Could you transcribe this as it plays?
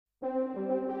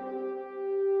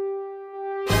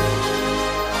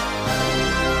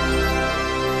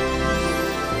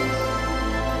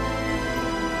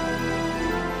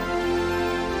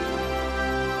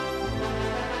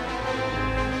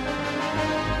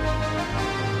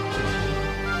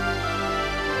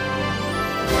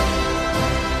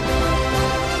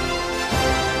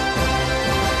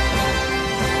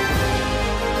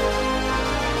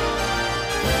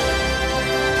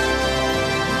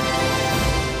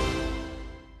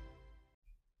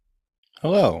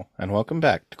Hello, and welcome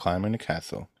back to Climbing the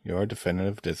Castle, your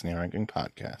definitive Disney ranking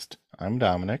podcast. I'm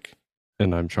Dominic,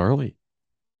 And I'm Charlie.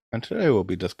 and today we'll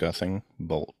be discussing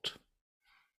Bolt.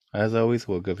 As always,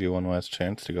 we'll give you one last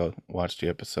chance to go watch the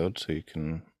episode so you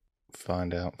can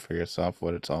find out for yourself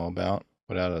what it's all about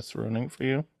without us ruining it for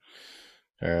you.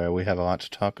 We have a lot to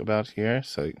talk about here,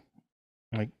 so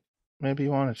like maybe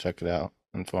you want to check it out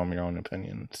and form your own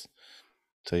opinions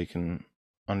so you can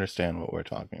understand what we're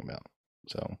talking about.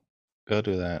 So go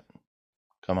do that.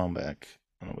 Come on back,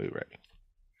 and we'll be ready.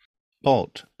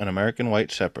 Bolt, an American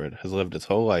white shepherd, has lived his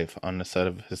whole life on the set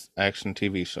of his action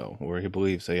TV show where he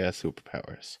believes he has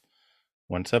superpowers.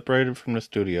 When separated from the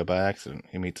studio by accident,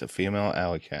 he meets a female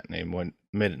alley cat named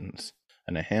Mittens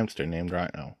and a hamster named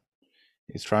Rhino.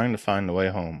 He's trying to find the way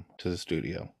home to the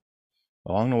studio.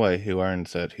 Along the way, he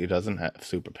learns that he doesn't have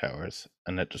superpowers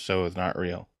and that the show is not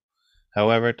real.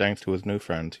 However, thanks to his new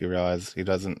friends, he realizes he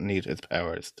doesn't need his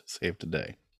powers to save the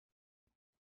day.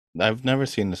 I've never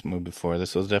seen this movie before.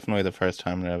 This was definitely the first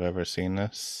time that I've ever seen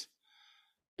this.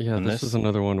 Yeah, And this is this,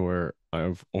 another one where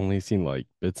I've only seen like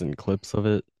bits and clips of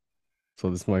it. So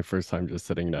this is my first time just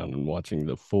sitting down and watching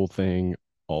the full thing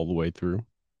all the way through.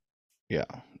 yeah,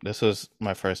 this was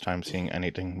my first time seeing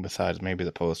anything besides maybe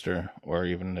the poster or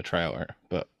even the trailer.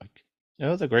 But like, it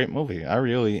was a great movie. I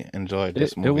really enjoyed It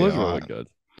this it movie a was really lot. good.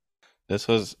 This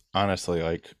was honestly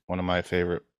like one of my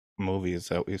favorite movies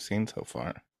that we've seen so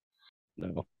far.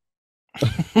 No.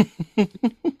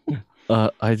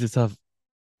 I just have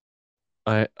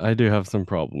I do have some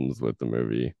problems with the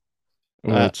movie,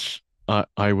 uh, which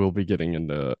I will be getting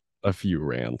into a few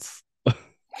rants.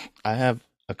 I have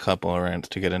a couple of rants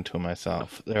to get into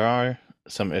myself. There are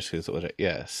some issues with it,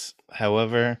 yes.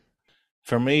 However,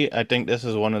 for me, I think this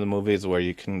is one of the movies where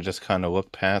you can just kind of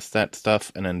look past that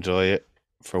stuff and enjoy it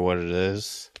for what it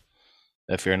is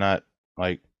if you're not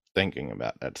like thinking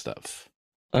about that stuff.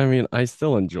 I mean, I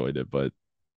still enjoyed it, but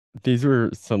these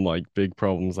were some like big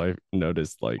problems I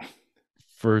noticed like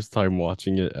first time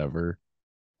watching it ever.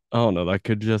 I don't know. That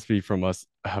could just be from us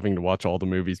having to watch all the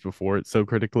movies before it so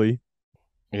critically.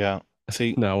 Yeah.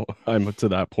 See, Now I'm to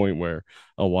that point where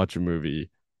I'll watch a movie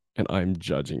and I'm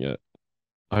judging it.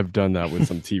 I've done that with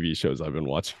some TV shows I've been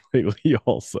watching lately,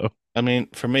 also. I mean,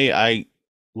 for me, I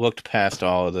looked past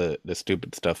all of the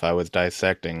stupid stuff I was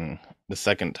dissecting the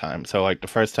second time. So like the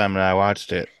first time that I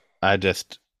watched it, I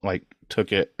just like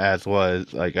took it as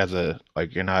was, like as a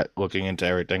like you're not looking into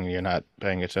everything, you're not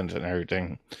paying attention to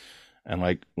everything. And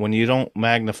like when you don't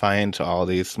magnify into all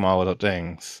these small little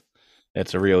things,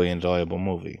 it's a really enjoyable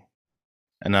movie.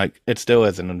 And like it still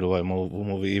is an enjoyable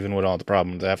movie even with all the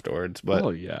problems afterwards, but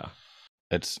Oh yeah.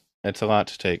 it's a lot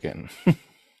to take in.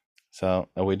 So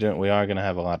we are gonna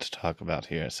have a lot to talk about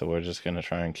here. So we're just gonna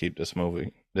try and keep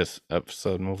this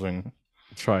episode moving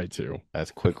Try to.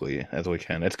 as quickly as we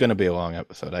can. It's gonna be a long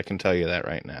episode. I can tell you that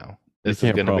right now. We This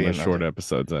is can't gonna be promise short another.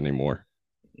 episodes anymore.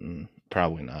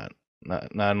 Probably not.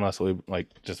 Not unless we like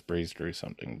just breeze through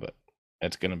something. But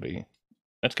it's gonna be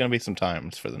it's gonna be some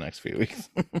times for the next few weeks.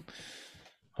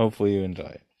 Hopefully you enjoy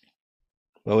it.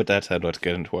 Well, with that said, let's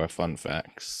get into our fun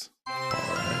facts. All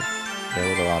right. There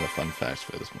was a lot of fun facts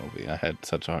for this movie. I had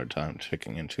such a hard time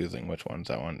picking and choosing which ones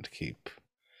I wanted to keep.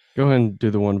 Go ahead and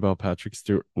do the one about Patrick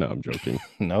Stewart. No, I'm joking.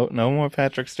 No more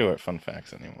Patrick Stewart fun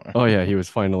facts anymore. Oh yeah, he was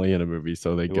finally in a movie,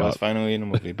 so they He was got finally in a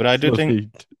movie, but I do so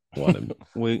think they want him.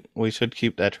 we should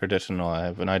keep that tradition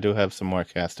alive. And I do have some more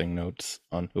casting notes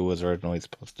on who was originally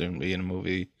supposed to be in a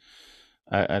movie.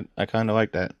 I kind of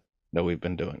like that we've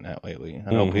been doing that lately,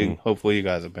 and Hmm. hopefully you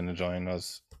guys have been enjoying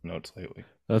those notes lately.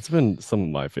 That's been some of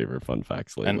my favorite fun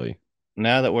facts And lately.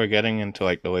 now that we're getting into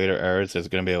like the later eras, there's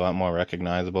going to be a lot more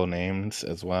recognizable names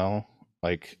as well.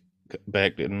 Like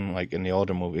back in the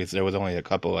older movies, there was only a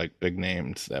couple like big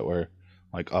names that were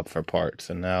like up for parts,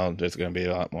 and now there's going to be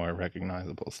a lot more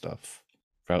recognizable stuff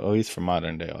for at least for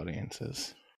modern day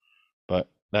audiences. But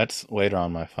that's later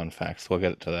on my fun facts. We'll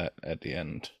get to that at the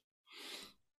end.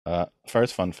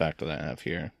 First fun fact that I have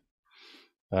here: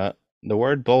 uh, the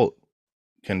word bolt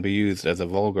can be used as a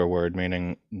vulgar word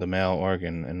meaning the male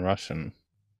organ in Russian.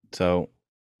 So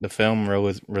the film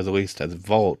was released as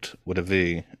Volt with a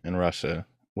V in Russia,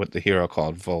 with the hero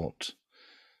called Volt.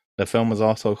 The film was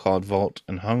also called Volt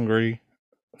in Hungary,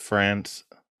 France,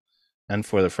 and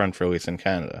for the French release in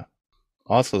Canada.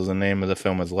 Also, the name of the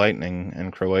film is Lightning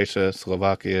in Croatia,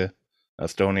 Slovakia,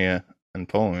 Estonia, and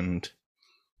Poland,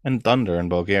 and Thunder in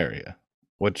Bulgaria,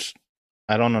 which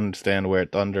I don't understand where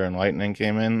Thunder and Lightning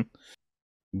came in,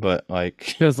 but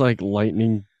like, Because like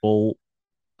lightning bolt,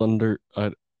 thunder.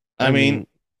 I I mean, mean,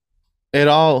 it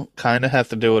all kind of has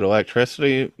to do with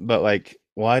electricity, but like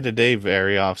Why did they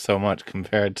vary off so much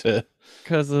compared to?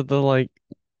 because of the like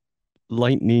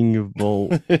lightning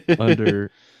bolt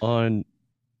under on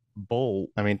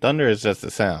Bolt. I mean, thunder is just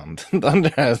a sound.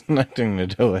 Thunder has nothing to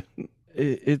do with it.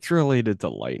 It's related to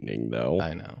lightning though.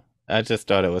 I know. I just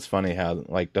thought it was funny how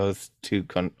like those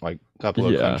like couple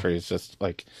of Yeah, countries just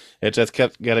like it just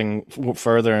kept getting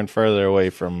further and further away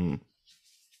from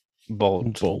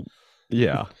Bolt. Bolt.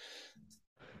 Yeah,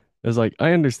 it's like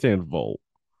I understand Volt,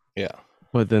 Yeah.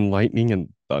 but then lightning and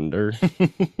thunder.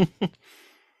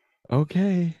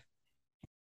 Okay.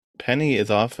 Penny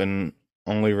is often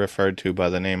only referred to by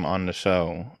the name on the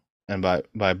show and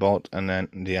by Bolt and then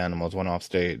the animals when off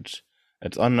stage.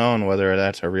 It's unknown whether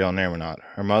that's her real name or not.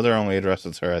 Her mother only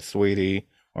addresses her as Sweetie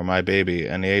or My Baby,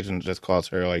 and the agent just calls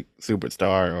her like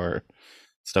Superstar or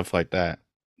stuff like that.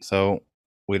 So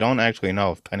we don't actually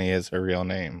know if Penny is her real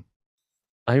name.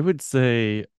 I would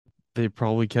say they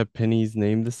probably kept Penny's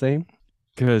name the same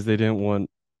because they didn't want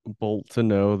Bolt to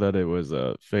know that it was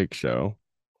a fake show.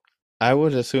 I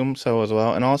would assume so as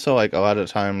well. And also like a lot of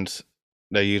times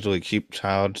they usually keep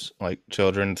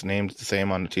children's names the same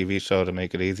on the TV show to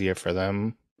make it easier for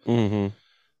them. Mm-hmm.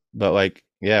 But like,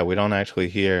 yeah, we don't actually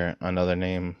hear another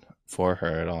name for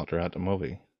her at all throughout the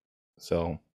movie.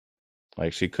 So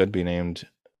like she could be named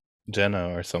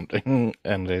Jenna or something,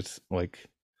 and it's like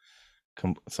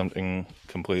something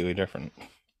completely different.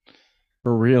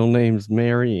 Her real name's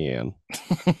Marianne.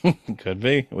 Could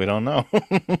be. We don't know.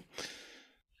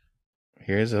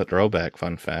 Here's a throwback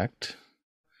fun fact.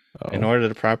 In Oh, order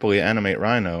to properly animate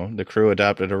Rhino, the crew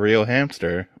adopted a real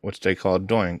hamster, which they called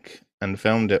Doink, and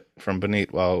filmed it from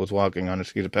beneath while it was walking on a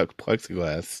sheet of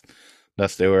plexiglass.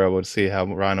 Thus, they were able to see how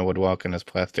Rhino would walk in his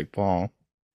plastic ball.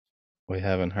 We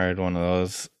haven't heard one of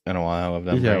those in a while of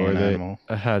them yeah, bringing where an they animal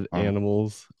had on.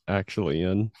 animals actually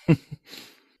in.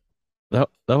 That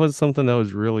was something that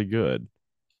was really good.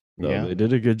 Though Yeah, they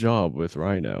did a good job with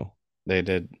Rhino. they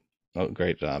did a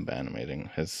great job animating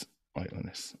his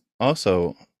likeness.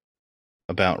 Also,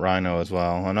 about Rhino as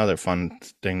well, another fun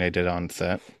thing they did on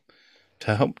set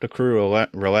to help the crew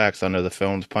relax under the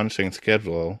film's punching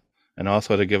schedule, and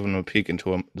also to give them a peek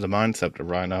into the mindset of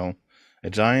Rhino, a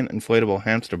giant inflatable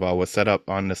hamster ball was set up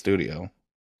on the studio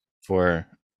for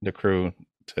the crew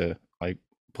to like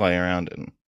play around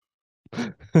in.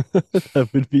 That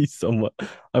would be so much.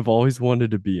 I've always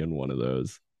wanted to be in one of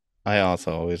those. I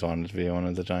also always wanted to be one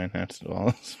of the giant hamster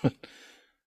balls.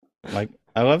 Like,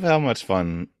 I love how much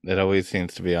fun it always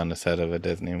seems to be on the set of a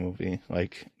Disney movie.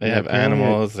 Like, they Yeah, have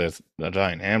apparently, animals, there's a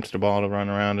giant hamster ball to run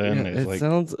around in. yeah, There's it like,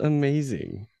 sounds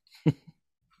amazing.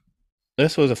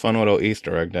 this was a fun little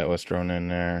Easter egg that was thrown in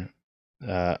there.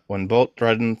 When Bolt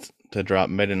threatens to drop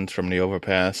Mittens from the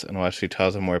overpass unless she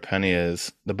tells him where Penny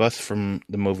is, the bus from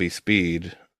the movie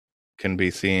Speed can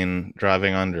be seen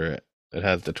driving under it. It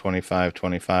has the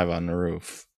 2525 on the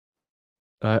roof.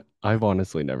 I've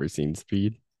honestly never seen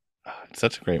Speed. It's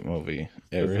such a great movie.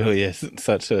 It Is it? really is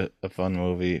such a fun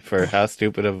movie for how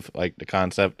stupid of like the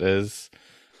concept is.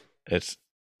 It's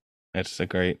it's a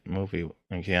great movie,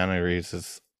 and Keanu Reeves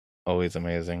is always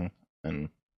amazing. And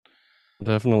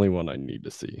Definitely one I need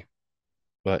to see.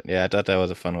 but yeah, I thought that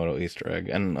was a fun little Easter egg,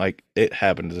 and like it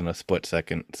happens in a split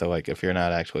second. So like if you're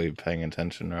not actually paying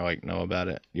attention or like know about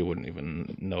it, you wouldn't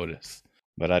even notice.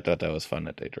 But I thought that was fun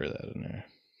that they threw that in there.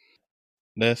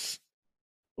 This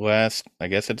last, I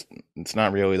guess it's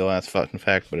not really the last fun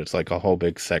fact, but it's like a whole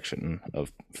big section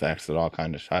of facts that all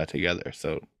kind of tie together.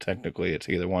 So technically, it's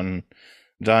either one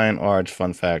giant, large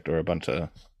fun fact or a bunch of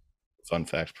fun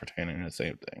facts pertaining to the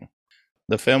same thing.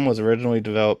 The film was originally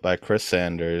developed by Chris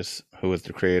Sanders, who was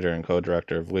the creator and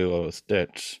co-director of Lilo and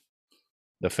Stitch.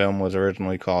 The film was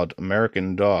originally called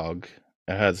American Dog.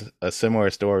 It has a similar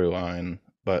storyline,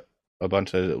 but a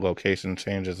bunch of location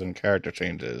changes and character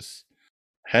changes.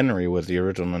 Henry was the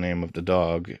original name of the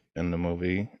dog in the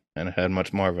movie, and it had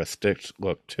much more of a Stitch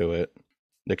look to it.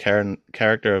 The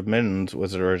character of Mittens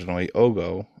was originally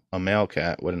Ogo, a male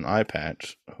cat with an eye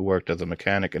patch who worked as a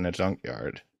mechanic in a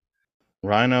junkyard.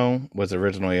 Rhino was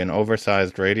originally an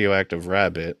oversized radioactive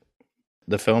rabbit.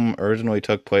 The film originally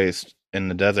took place in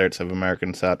the deserts of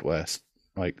American Southwest,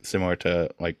 like similar to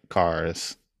like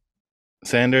Cars.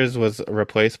 Sanders was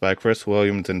replaced by Chris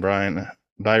Williams and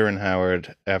Byron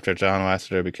Howard after John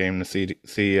Lasseter became the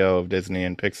CEO of Disney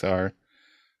and Pixar,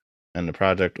 and the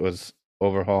project was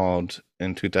overhauled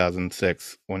in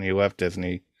 2006 when he left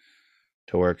Disney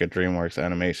to work at DreamWorks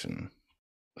Animation.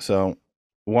 So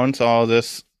once all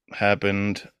this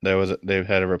happened, they've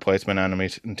had a replacement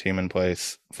animation team in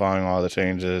place following all the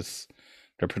changes.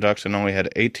 The production only had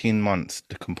 18 months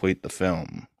to complete the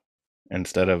film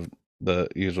instead of the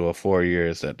usual 4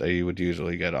 years that you would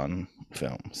usually get on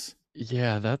films.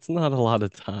 Yeah, that's not a lot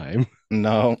of time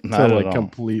No, to not at like all.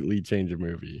 completely change a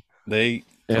movie. They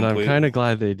And I'm kind completely. of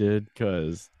glad they did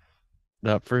because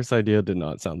that first idea did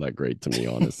not sound that great to me,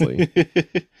 honestly.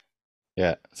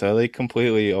 Yeah, so they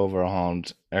completely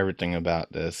overhauled everything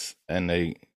about this, and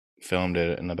they filmed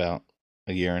it in about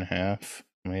a year and a half,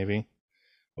 maybe,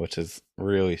 which is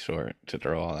really short to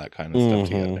throw all that kind of stuff Hmm.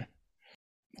 together.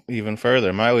 Even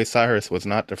further, Miley Cyrus was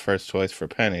not the first choice for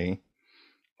Penny.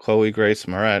 Chloe Grace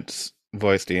Moretz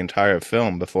voiced the entire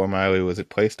film before Miley was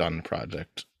placed on the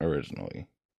project originally.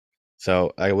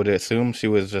 So I would assume she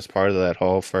was just part of that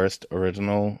whole first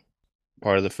original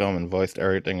part of the film and voiced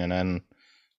everything, and then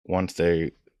once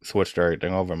they switched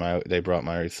everything over, they brought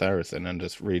Miley Cyrus in and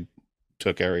just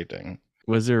retook everything.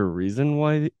 Was there a reason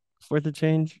why for the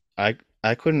change? I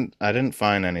didn't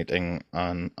find anything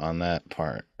on that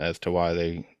part as to why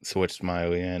they switched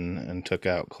Miley in and took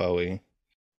out Chloe.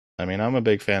 I mean, I'm a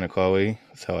big fan of Chloe,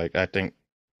 so like I think,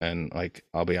 and like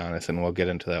I'll be honest, and we'll get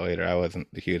into that later. I wasn't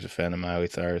a huge fan of Miley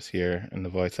Cyrus here in the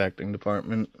voice acting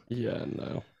department, Yeah,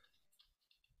 no.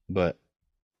 but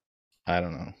I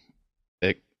don't know.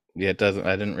 It yeah, it doesn't.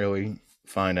 I didn't really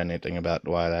find anything about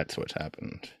why that switch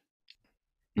happened.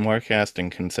 More casting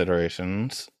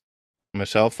considerations.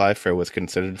 Michelle Pfeiffer was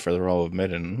considered for the role of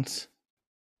Middens.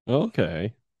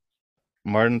 Okay.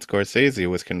 Martin Scorsese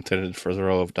was considered for the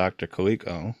role of Dr.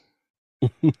 Colicchio.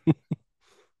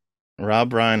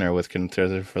 Rob Reiner was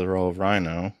considered for the role of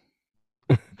Rhino.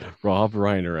 Rob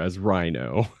Reiner as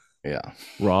Rhino. Yeah.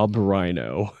 Rob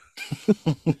Rhino.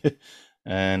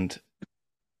 And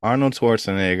Arnold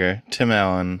Schwarzenegger, Tim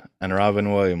Allen, and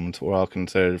Robin Williams were all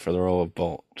considered for the role of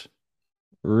Bolt.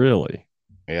 Really?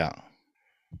 Yeah.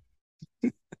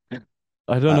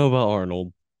 I don't Uh, know about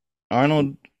Arnold.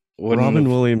 Arnold wouldn't Robin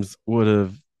have. Williams would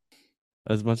have,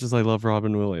 as much as I love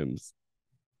Robin Williams,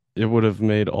 it would have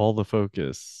made all the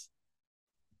focus.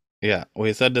 Yeah,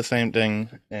 we said the same thing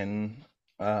in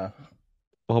uh,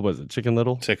 What was it? Chicken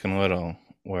Little? Chicken Little,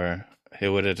 where he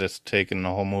would have just taken the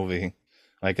whole movie.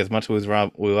 Like as much as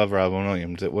we love Robin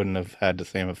Williams, it wouldn't have had the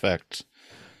same effect,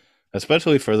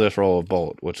 especially for this role of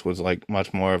Bolt, which was like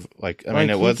much more of like. I mean, Like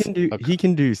it was a he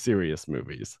can do serious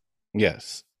movies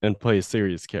yes. and play a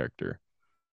serious character.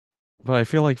 But I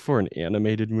feel like for an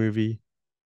animated movie,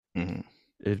 Hmm.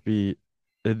 it'd be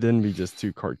it'd then be just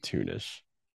too cartoonish.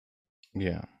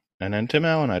 Yeah, and then Tim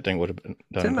Allen, I think, would have been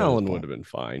done Tim good as Allen would Bolt. have been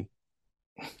fine.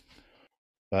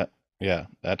 But yeah,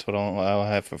 that's what I'll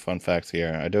have for fun facts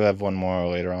here. I do have one more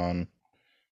later on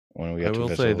when we I get to will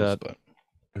say visuals, that but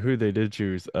who they did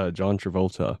choose, John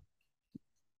Travolta,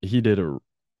 he did a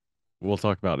we'll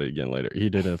talk about it again later. He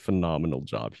did a phenomenal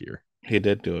job here. he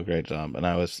did do a great job, and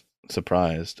I was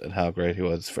surprised at how great he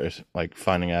was for like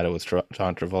finding out it was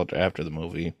John Travolta after the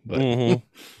movie. But Hmm.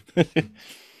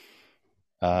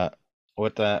 uh,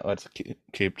 with that, let's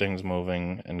keep things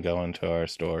moving and go into our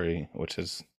story, which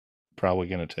is probably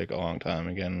going to take a long time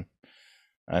again.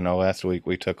 I know last week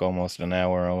we took almost an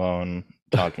hour alone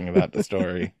talking about the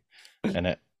story, and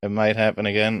it might happen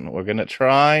again. We're gonna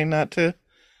try not to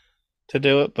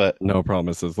do it, but No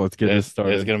promises. Let's get this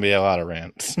there's started. gonna be a lot of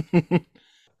rants.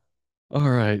 All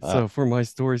right. uh, So for my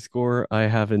story score, I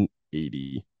have an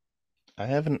 80. I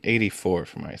have an 84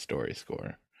 for my story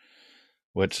score,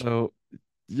 which So,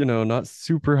 not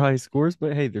super high scores,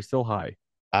 but hey, they're still high.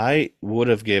 I would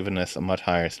have given this a much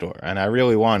higher score, and I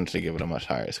really wanted to give it a much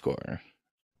higher score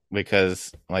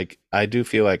because, like, I do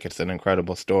feel like it's an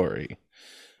incredible story,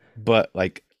 but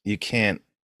like, you can't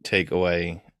take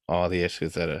away all the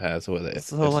issues that it has with it.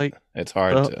 So like It's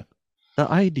hard the to. the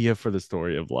idea for the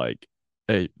story of like,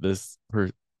 hey, this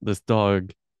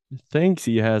dog thinks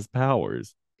he has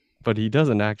powers, but he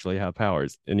doesn't actually have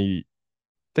powers, and he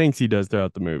thinks he does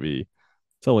throughout the movie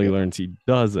till he Yep. learns he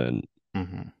doesn't.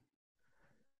 Hmm.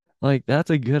 Like that's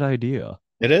a good idea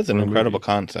It is an for a incredible movie.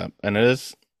 concept, and it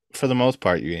is for the most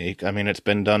part unique. I mean, it's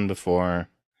been done before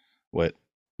with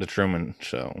the Truman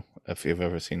Show. If you've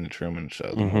ever seen the Truman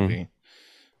Show, the Hmm. movie,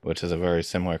 which is a very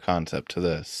similar concept to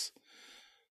this.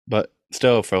 But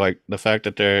still, for like the fact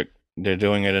that they're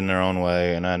doing it in their own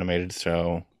way, an animated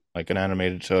show, like an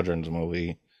animated children's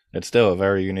movie, it's still a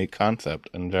very unique concept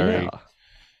and very Yeah,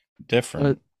 but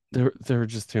different. there are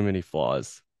just too many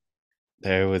flaws.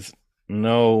 There was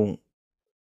no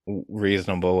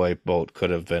reasonable way Bolt could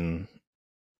have been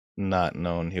not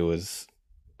known he was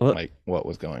But like what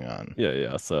was going on. yeah,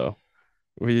 yeah. So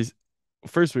we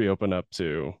first we open up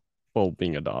to Bolt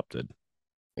being adopted.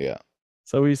 Yeah,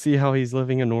 So we see how he's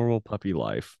living a normal puppy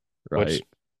life, which right?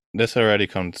 this already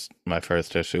comes. My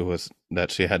first issue was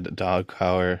that she had the dog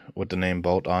collar with the name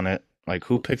Bolt on it. Like,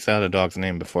 who picks out a dog's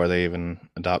name before they even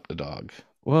adopt a dog?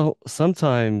 Well,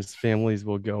 sometimes families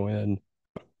will go in.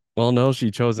 Well, no,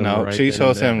 she chose him No, right she then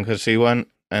and chose him there. because she went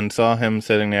and saw him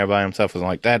sitting there by himself and was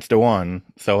like, that's the one.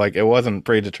 So, like, it wasn't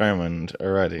predetermined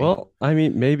already. Well, I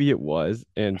mean, maybe it was,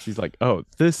 and she's like, "Oh,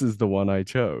 this is the one I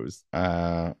chose."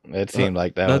 It seemed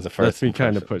like that was That a that's first me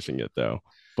kind of impression. pushing it though.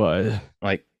 But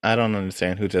Like, I don't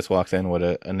understand who just walks in with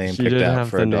a name she picked did out have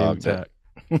for the a name dog that.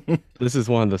 tag. This is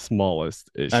one of the smallest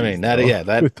I issues mean, that, though yeah,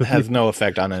 that with the has movie. no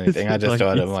effect on This anything. I is just like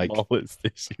thought the of like, smallest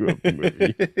issue of the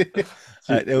movie.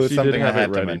 it was She did something I have it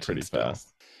had to ready mention pretty still.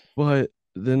 fast. But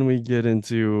then we get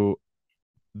into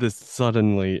this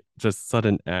just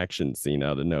sudden action scene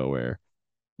out of nowhere,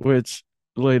 which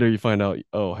later you find out,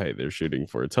 oh, hey, they're shooting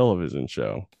for a television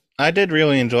show. I did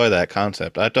really enjoy that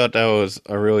concept. I thought that was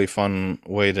a really fun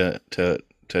way to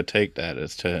take that,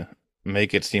 is to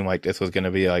make it seem like this was going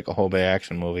to be like a whole big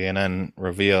action movie, and then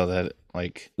reveal that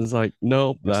like It's like,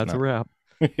 nope, it's that's a not. wrap.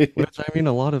 Which I mean,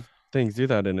 a lot of things do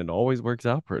that, and it always works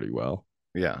out pretty well.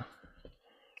 Yeah.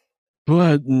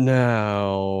 But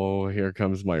now here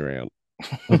comes my rant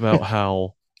about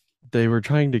how they were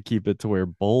trying to keep it to where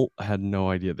Bolt had no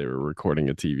idea they were recording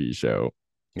a TV show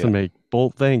to Yeah. make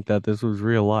Bolt think that this was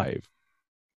real life.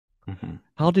 Hmm.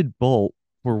 How did Bolt,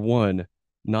 for one,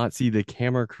 not see the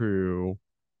camera crew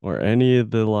or any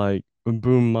of the like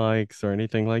boom mics or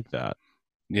anything like that?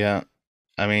 Yeah.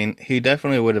 I mean, he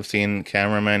definitely would have seen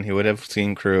cameramen. He would have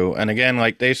seen crew. And again,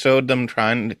 like they showed them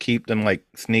trying to keep them like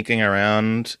sneaking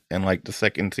around in like the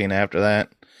second scene after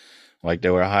that. Like they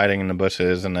were hiding in the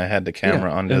bushes and they had the Yeah.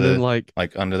 camera And then like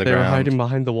under the they were hiding ground.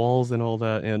 behind the walls and all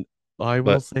that. And I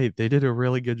will But say they did a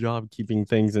really good job keeping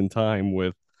things in time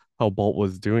with how Bolt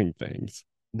was doing things.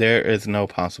 there is no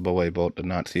possible way Bolt did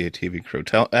not see a TV crew.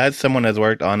 As someone has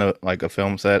worked on a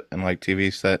film set and like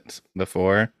TV sets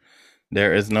before,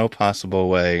 there is no possible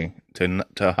way to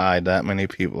hide that many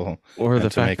people Or the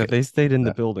and to fact make that it they stayed in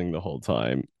the that. building the whole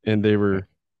time and they were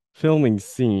filming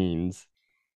scenes.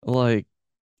 Like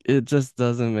it just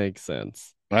doesn't make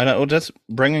sense. I know, just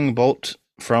bringing Bolt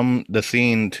from the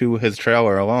scene to his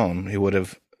trailer alone, he would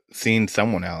have seen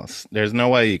someone else. There's no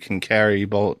way you can carry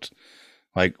Bolt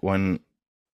like when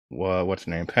what's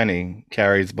her name, Penny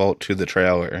carries Bolt to the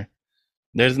trailer.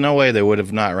 There's no way they would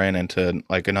have not ran into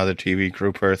like another TV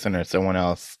crew person or someone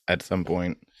else at some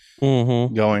point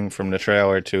Mm-hmm. going from the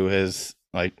trailer to his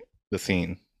like the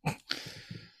scene.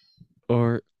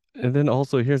 Or and then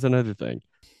also here's another thing.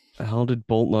 How did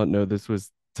Bolt not know this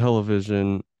was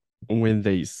television when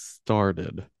they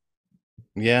started?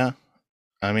 Yeah,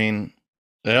 I mean,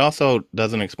 it also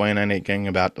doesn't explain anything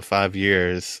about the 5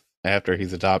 years after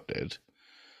he's adopted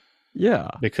Yeah.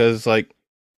 because like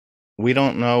we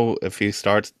don't know if he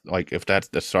starts like if that's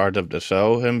the start of the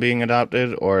show, him being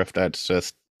adopted, or if that's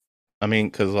just. I mean,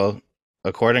 because well,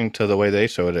 according to the way they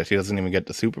showed it, he doesn't even get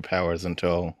the superpowers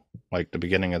until like the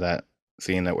beginning of that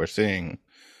scene that we're seeing.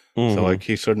 So Mm-hmm. like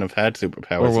he shouldn't have had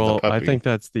Or superpowers as a well, I puppy. think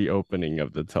that's the opening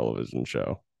of the television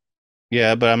show.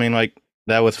 Yeah, but I mean like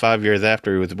that was 5 years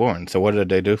after he was born. So what did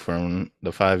they do for him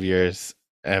the 5 years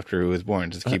after he was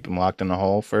born? Just I, keep him locked in a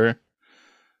hole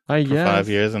I for five guess.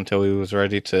 years until he was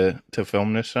ready to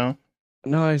film this show?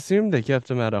 No, I assume they kept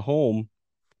him at a home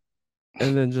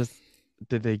and then just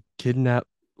did they kidnap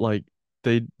like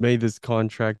they made this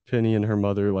contract, Penny and her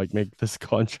mother like make this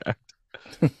contract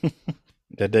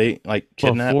Did they like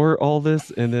kidnap? before all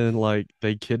this and then like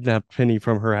they kidnapped Penny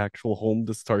from her actual home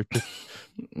to start this.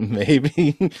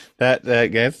 Maybe that I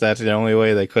guess that's the only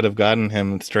way they could have gotten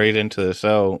him straight into the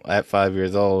show at 5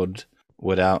 years old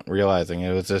without realizing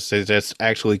it was just they just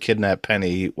actually kidnapped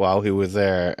Penny while he was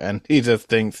there, and he just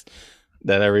thinks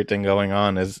that everything going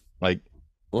on is like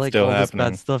Like still all this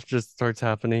bad happening. stuff just starts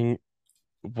happening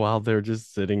while they're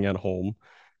just sitting at home.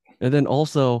 And then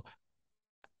also,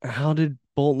 how did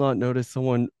Bolt not notice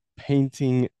someone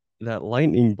painting that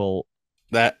lightning bolt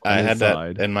That on I his had that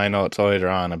side? in my notes later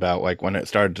on about like when it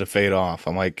started to fade off.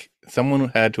 I'm like, someone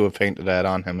had to have painted that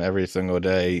on him every single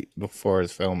day before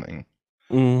his filming.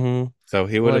 Mm-hmm. So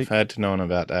he would have Like, had to known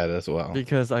about that as well.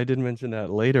 because I did mention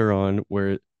that later on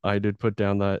where I did put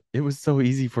down that it was so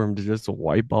easy for him to just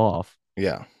wipe off.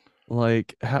 Yeah.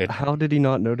 Like, It how did he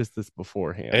not notice this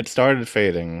it beforehand? started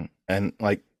fading, and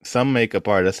like some makeup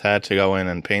artist had to go in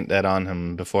and paint that on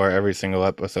him before every single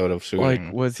episode of Like,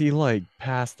 shooting. was he like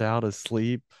passed out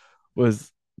asleep?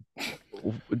 Was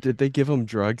did they give him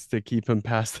drugs to keep him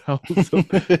passed out so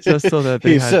just so that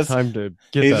they he's had just time to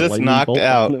get he's that just lightning knocked bolt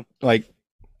on out him? like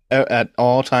at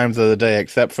all times of the day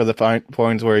except for the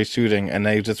points where he's shooting, and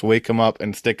they just wake him up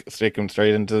and stick him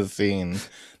straight into the scene.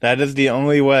 That is the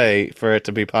only way for it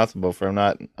to be possible for him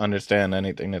not understand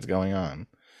anything that's going on.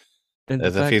 And the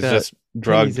as if fact he's that just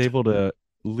Penny's drugged. able to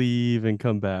leave and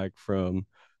come back from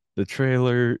the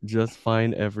trailer just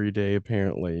fine every day,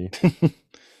 apparently.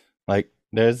 Like,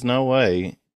 there's no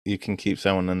way you can keep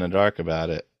someone in the dark about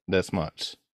it this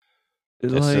much.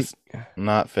 It's Like, just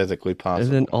not physically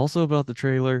and then possible. also about the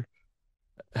trailer,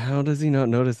 how does he not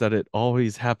notice that it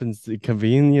always happens to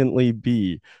conveniently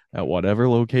be at whatever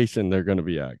location they're going to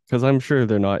be at? Because I'm sure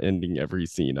they're not ending every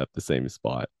scene at the same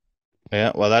spot.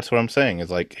 Yeah, well, that's what I'm saying.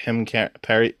 Is like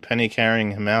Penny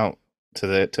carrying him out to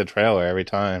the to trailer every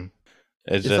time.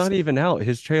 It's It's just not even out.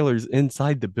 His trailer's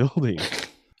inside the building.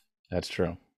 that's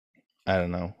true. I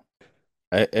don't know.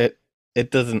 It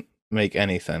it doesn't make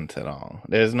any sense at all.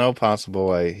 There's no possible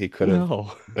way he could have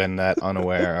No. been that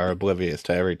unaware or oblivious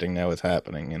to everything that was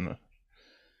happening. And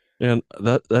And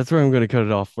that's where I'm going to cut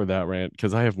it off for that rant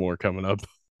because I have more coming up.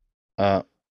 uh,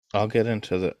 I'll get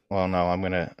into the. Well, no, I'm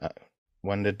gonna.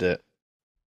 When did the?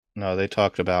 No, they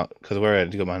talked about because we're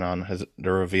at going on his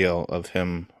the reveal of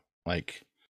him like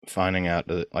finding out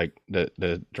that like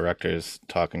the directors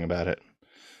talking about it.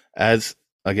 As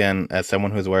again, as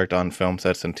someone who's worked on film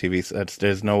sets and TV sets,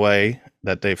 there's no way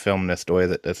that they filmed this the way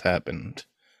that this happened.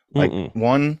 Like Mm-mm.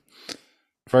 one,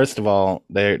 first of all,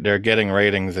 they're getting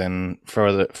ratings in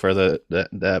for the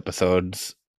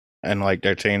episodes, and like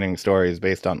they're changing stories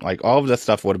based on like all of this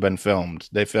stuff would have been filmed.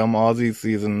 They film all these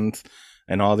seasons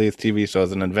and all these TV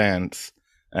shows in advance,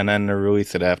 and then they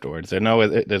release it afterwards. There's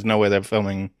no way they're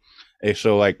filming a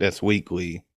show like this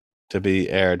weekly to be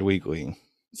aired weekly.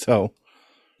 So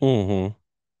Mm-hmm.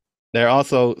 they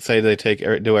also say they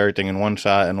do everything in one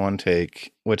shot and one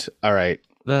take, which all right,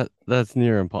 That's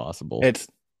near impossible. it's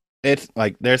it's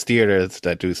like there's theaters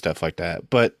that do stuff like that,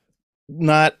 but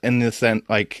not in the sense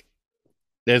like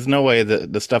there's no way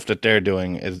that the stuff that they're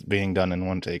doing is being done in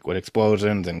one take with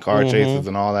explosions and car Mm-hmm. chases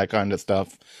and all that kind of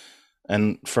stuff.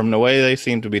 And from the way they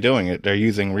seem to be doing it, they're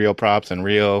using real props and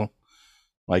real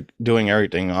like doing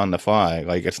everything on the fly.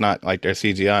 Like it's not like they're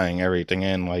CGIing everything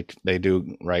in like they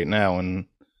do right now in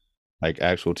like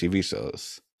actual TV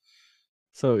shows.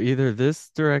 So either this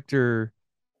director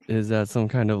is at some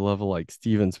kind of level like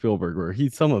Steven Spielberg, where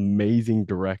he's some amazing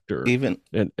director Even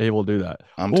and able to do that,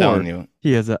 I'm telling or you,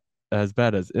 he is as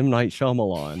bad as M. Night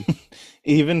Shyamalan.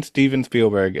 even Steven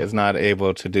Spielberg is not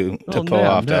able to Well, pull no,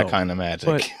 off that no, kind of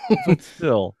but magic. but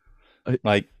still,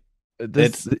 Like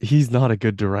this it's he's not a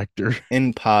good director.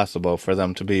 impossible for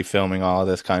them to be filming all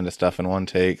this kind of stuff in one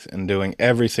take and doing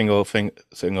every single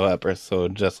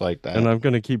episode just like And that. I'm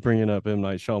gonna keep bringing up M.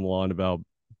 Night Shyamalan about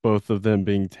both of them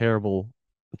being terrible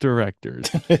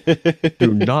directors.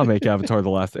 Do not make Avatar: The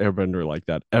Last Airbender like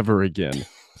that ever again,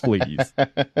 please.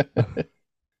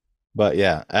 But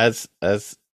yeah, as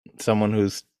someone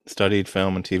who's studied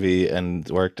film and TV and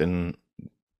worked in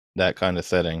that kind of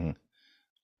setting,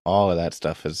 all of that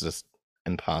stuff is just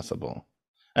impossible.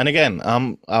 And again,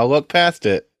 I'll look past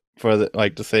it for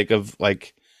the sake of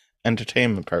like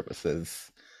entertainment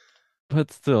purposes,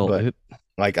 But still, but it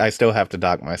like I still have to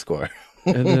dock my score.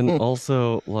 and then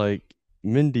also like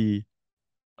Mindy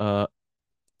uh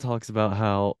talks about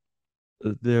how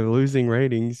they're losing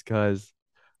ratings because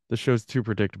the show's too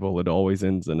predictable. It always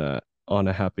ends in a on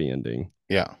a happy ending,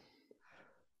 Yeah.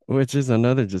 which is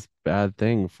another just bad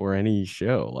thing for any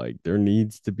show. Like there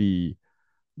needs to be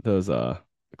those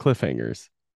cliffhangers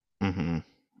hmm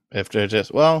If they're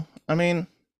just well, I mean,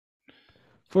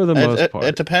 for the most it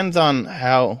part. depends on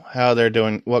how they're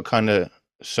doing, what kind of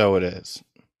show it is.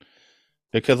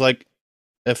 Because like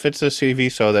if it's a TV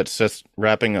show that's just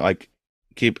wrapping like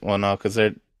keep well no because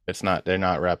they're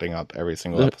not wrapping up every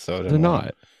single They're, episode they're in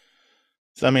one. not.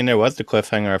 So I mean there was the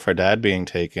cliffhanger of her dad being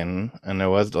taken, and there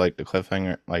was like the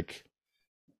cliffhanger like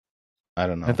I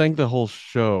don't I know. think the whole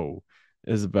show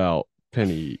is about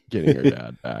Penny getting her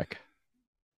dad back.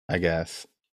 I guess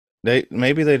they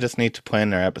just need to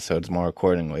plan their episodes more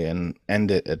accordingly and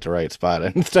end it at the right spot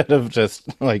instead of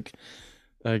just like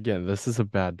Again, this is a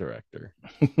bad director.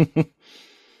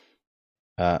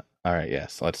 all right,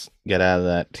 yes, let's get out of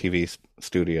that TV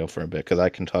studio for a bit because I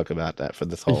can talk about that for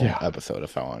this whole Yeah. episode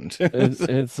if I want.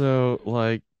 And so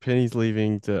like Penny's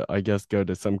leaving to I guess go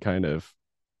to some kind of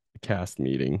cast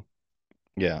meeting.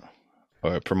 Yeah,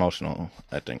 or a promotional.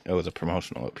 I think it was a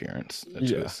promotional appearance that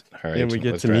Yeah. her And we agent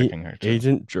get was to meet dragging her to.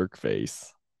 Agent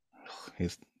Jerkface.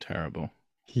 He's terrible.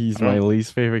 He's I my don't.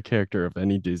 least favorite character of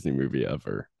any Disney movie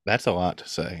ever. That's a lot to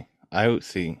say. I would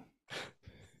see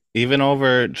even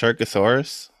over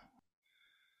Jerkosaurus.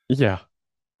 Yeah.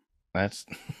 That's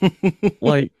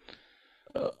Like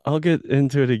I'll get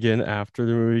into it again after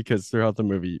the movie because throughout the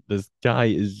movie, this guy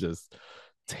is just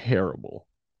terrible.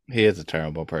 He is a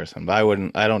terrible person, but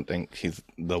I don't think he's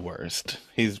the worst.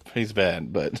 He's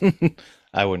bad, but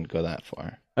I wouldn't go that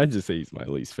far. I'd just say he's my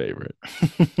least favorite.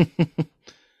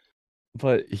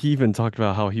 But he even talked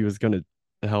about how he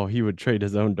would trade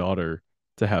his own daughter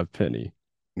to have Penny.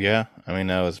 Yeah, I mean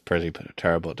that was a pretty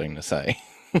terrible thing to say.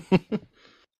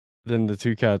 Then the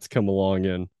two cats come along,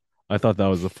 and I thought that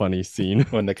was a funny scene.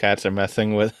 When the cats are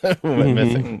messing with Mhm.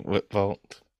 messing with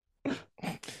Bolt.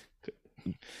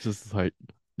 Just like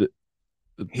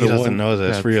He the doesn't one know that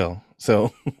it's cat's real.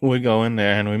 So we go in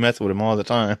there and we mess with him all the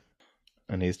time.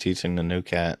 And he's teaching the new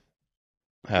cat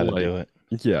how to like, do it.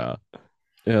 yeah.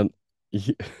 And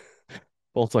he,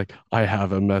 Bolt's like, I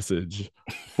have a message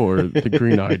for the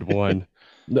green-eyed one.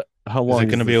 How Is it long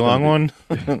going is to be this a going long to one?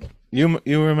 be? You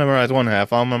memorize one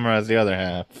half. I'll memorize the other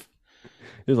half.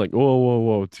 He's like, whoa, whoa,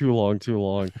 whoa, too long, too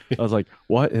long. I was like,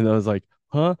 what? And I was like,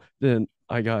 huh? Then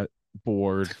I got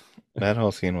bored. That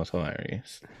whole scene was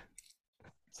hilarious.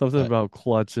 Something Uh, about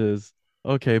clutches.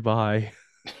 Okay, bye.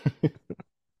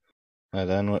 and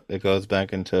then it goes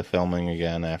back into filming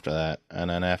again after that. And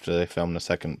then after they film the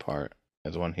second part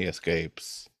is when he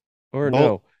escapes. Or Bolt.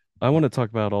 no, I want to talk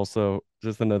about also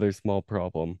just another small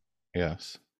problem.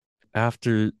 Yes.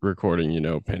 After recording,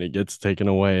 Penny gets taken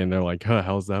away and they're like, huh,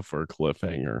 how's that for a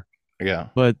cliffhanger? Yeah.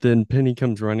 But then Penny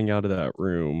comes running out of that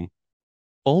room.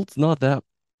 Bolt's not that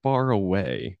far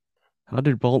away. How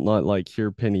did Bolt not like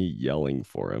hear Penny yelling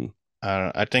for him?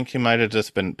 I think he might have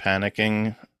just been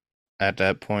panicking at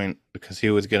that point because he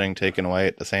was getting taken away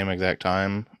at the same exact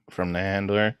time from the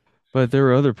handler. But there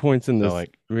were other points in So this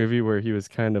like movie where he was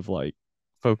kind of like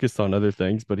focused on other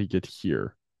things, but he could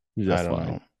hear I just don't fine.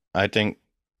 know. I think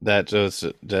that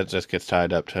just gets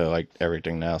tied up to like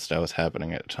everything else that was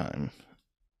happening at the time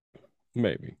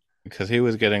Maybe. because he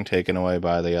was getting taken away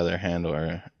by the other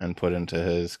handler and put into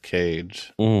his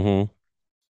cage, Mm-hmm.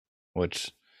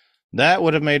 which that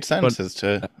would have made But sense as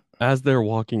to as they're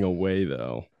walking away,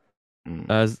 though,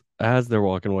 mm, as they're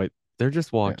walking away, they're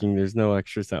just yeah, walking. There's no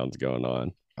extra sounds going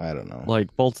on. I don't know.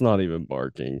 Like Bolt's not even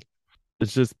barking.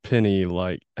 It's just Penny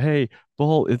like, "Hey,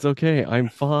 Bolt, it's okay. I'm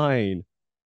fine."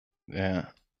 Yeah,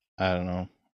 I don't know.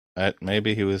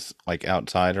 Maybe he was like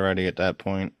outside already at that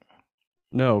point.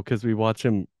 No, because we watch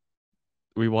them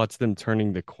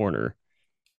turning the corner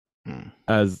Mm,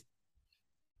 as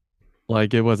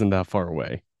like it wasn't that far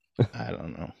away. I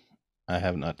don't know. I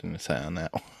have nothing to say on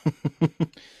that one.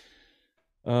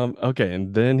 Okay,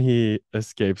 and then he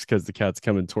escapes because the cats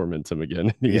come and torment him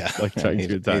again, and Yeah, he's like and trying he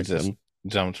to he attack just them.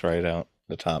 jumps right out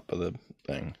the top of the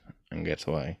thing and gets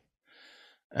away.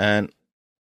 And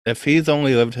if he's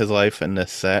only lived his life in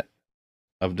this set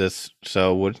of this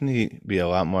show, wouldn't he be a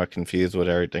lot more confused with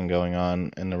everything going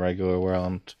on in the regular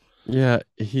world? Yeah,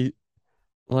 he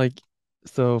like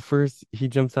so first he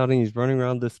jumps out and he's running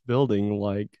around this building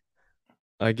like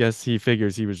I guess he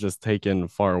figures he was just taken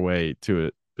far away to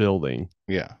a building.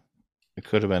 Yeah, it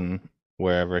could have been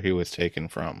wherever he was taken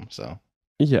from. So,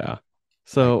 Yeah.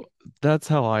 like, So that's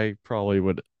how I probably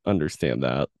would understand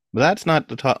that. but that's not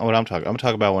what I'm talking. I'm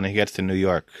talking about when he gets to New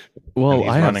York and Well,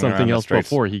 he's I have running something around the else streets.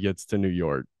 before he gets to New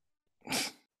York.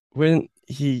 When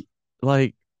he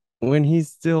like when he's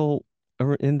still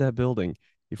in that building,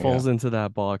 he Yeah. falls into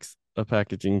that box of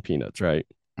packaging peanuts, right?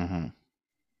 Hmm.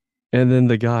 And then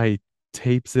the guy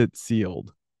tapes it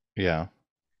sealed. Yeah.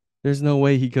 There's no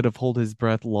way he could have held his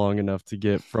breath long enough to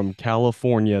get from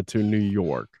California to New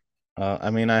York.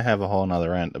 I mean, I have a whole nother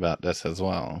rant about this as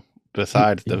well. He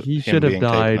Besides the he him should have being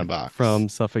taped in a died box, from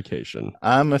suffocation.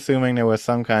 I'm assuming there was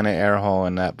some kind of air hole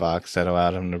in that box that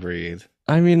allowed him to breathe.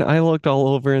 I mean, I looked all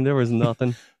over and there was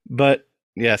nothing. But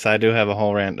yes, I do have a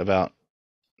whole rant about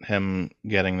him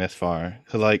getting this far.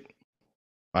 Cause like,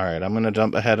 all right, I'm gonna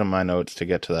jump ahead of my notes to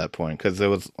get to that point. Cause it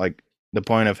was like the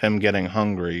point of him getting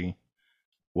hungry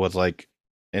was like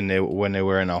when they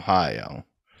were in Ohio,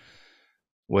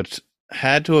 which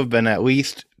had to have been at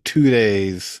least 2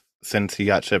 days since he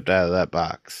got shipped out of that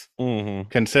box. Hmm.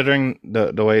 Considering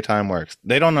the way time works,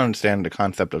 they don't understand the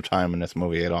concept of time in this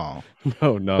movie at all.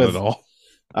 No, not at Because all.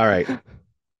 all right,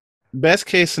 best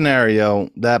case scenario,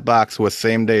 that box was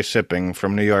same day shipping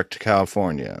from New York to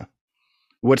California,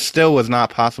 which still was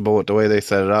not possible with the way they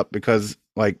set it up because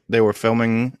like they were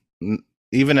filming,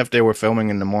 even if they were filming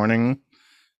in the morning,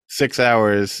 6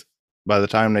 hours by the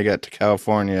time they get to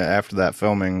California after that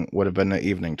filming would have been the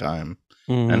evening time,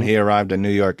 and Hmm. he arrived in New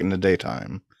York in the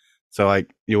daytime. So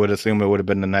like you would assume it would have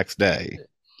been the next day.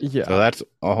 So Yeah. that's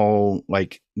a whole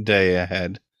like day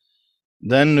ahead.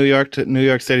 Then New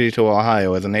York City to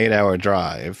Ohio is an 8 hour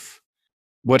drive,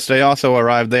 which they also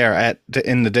arrived there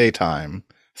in the daytime.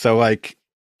 So like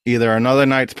either another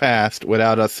night's passed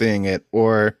without us seeing it,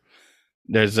 or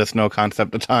there's just no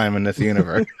concept of time in this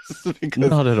universe because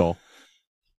Not at all.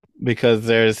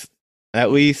 there's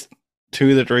at least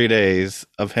 2 to 3 days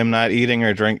of him not eating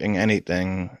or drinking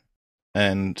anything,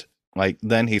 and like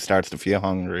then he starts to feel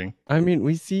hungry. I mean,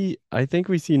 I think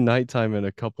we see nighttime in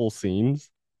a couple scenes.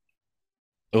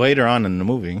 Later on in the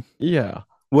movie, Yeah.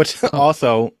 which Uh,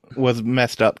 also was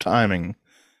messed up timing.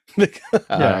 All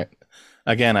yeah. right.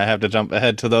 Again, I have to jump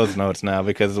ahead to those notes now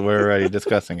because we're already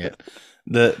discussing it.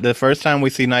 The first time we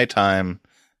see nighttime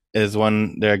is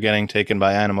when they're getting taken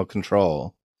by animal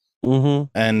control. Mm-hmm.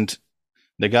 And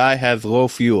the guy has low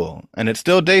fuel, and it's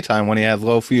still daytime when he has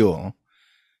low fuel.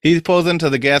 He pulls into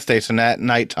the gas station at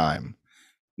nighttime.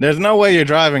 There's no way you're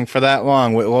driving for that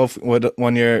long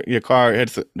when your car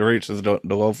reaches the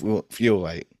low fuel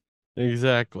light.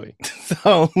 Exactly.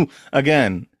 So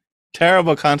again,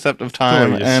 terrible concept of time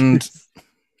Story and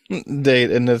issues.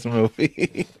 date in this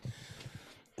movie.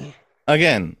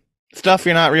 Again, stuff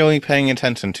you're not really paying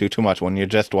attention to too much when you're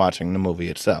just watching the movie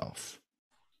itself.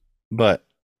 But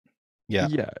yeah,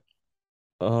 Yeah.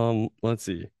 Let's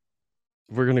see.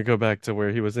 We're gonna go back to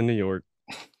where he was in New York.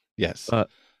 yes, Uh,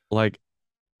 like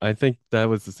I think that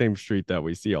was the same street that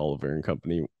we see Oliver and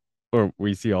Company, or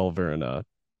we see Oliver and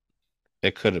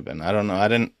it could have been. I don't know. I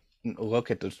didn't look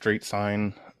at the street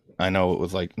sign. I know it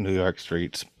was like New York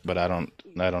streets, but I don't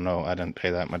know. I didn't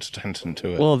pay that much attention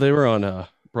to it. well, they were on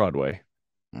Broadway,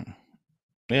 Hmm.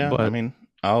 Yeah, I but mean,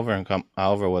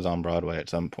 Oliver was on Broadway at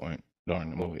some point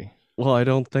during the movie. well, I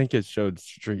don't think it showed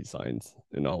street signs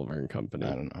in Oliver and I Company.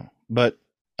 don't know. But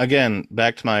again,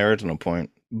 back to my original point,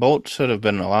 Bolt should have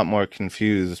been a lot more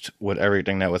confused with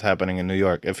everything that was happening in New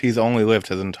York if he's only lived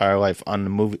his entire life on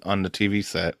the TV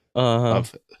set Uh-huh.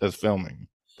 of his filming.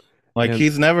 Like And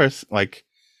he's never like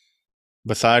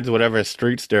besides whatever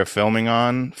streets they're filming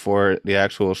on for the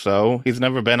actual show, he's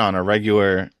never been on a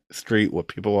regular street with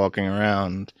people walking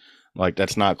around like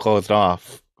that's not closed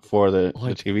off for the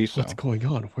like, TV what's show. going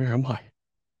on? Where am I?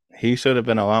 He should have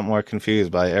been a lot more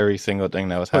confused by every single thing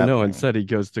that was But no, happening. instead he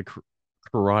goes to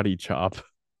Karate Chop,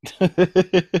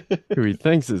 who he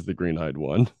thinks is the green-eyed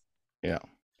one. Yeah.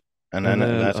 And And then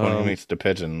then that's when he meets the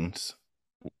pigeons,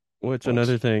 which which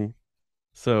another thing,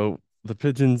 so the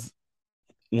pigeons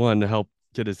want to help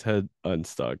get his head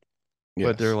unstuck,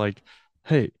 but they're yes. like,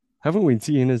 "Hey, haven't we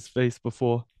seen his face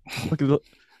before? Look at the,"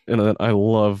 and then I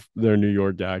love their New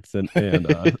York accent and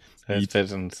His speech.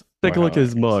 pigeons Take were a look at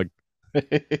his hilarious.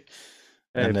 mug.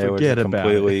 Hey, And they were forget just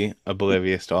about it. completely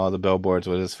oblivious to all the billboards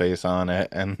with his face on it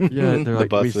and Yeah, they're the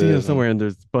like, we see him buses and somewhere, and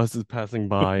there's buses passing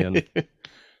by, and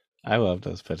I love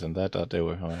those pigeons. I thought they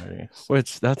were hilarious.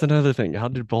 which that's another thing. How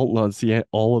did Bolton not see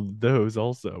all of those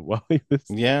also while he was?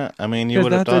 Yeah, I mean you Because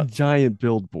would have that's a thought giant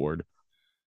billboard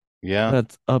yeah.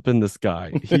 that's up in the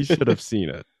sky. He should have seen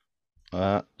it.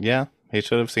 Yeah, he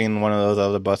should have seen one of those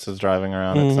other buses driving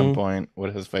around at some Hmm. point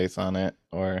with his face on it,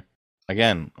 or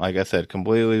again, like I said,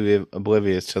 completely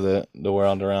oblivious to the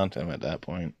world around him at that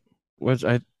point. Which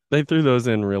I they threw those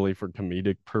in really for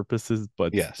comedic purposes,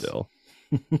 but Yes. still.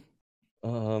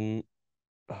 Um,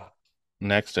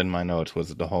 Next in my notes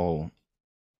was the whole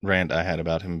rant I had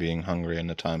about him being hungry in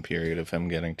the time period of him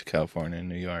getting to California and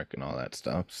New York and all that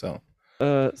stuff. So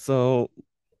so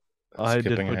I did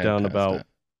skipping put ahead down past about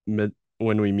that.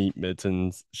 when we meet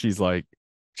Mittens, she's like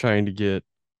trying to get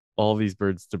all these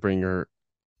birds to bring her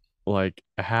like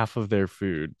half of their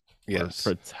food for Yes.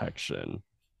 protection.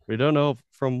 We don't know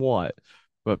from what,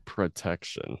 but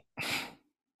protection.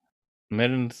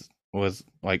 Middens was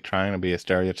like trying to be a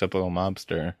stereotypical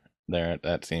mobster there at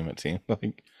that scene, it seemed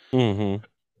like. Mm-hmm.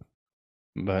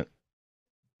 But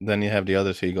then you have the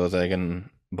other seagulls egging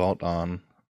Bolt on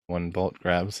when Bolt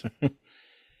grabs her.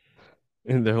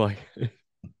 And they're like,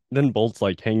 then Bolt's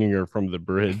like hanging her from the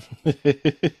bridge,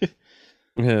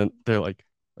 and they're like,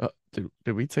 did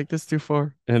we take this too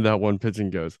far? And that one pigeon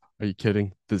goes, "Are you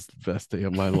kidding? This is the best day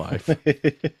of my life."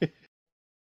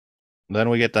 Then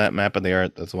we get that map of the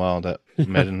Earth as well that Yeah.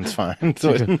 Middens finds. She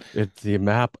goes, it's the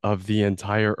map of the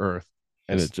entire Earth,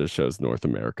 and it It's just shows North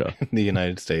America. the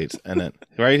United States, and then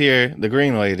right here, the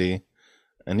green lady,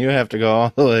 and you have to go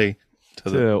all the way to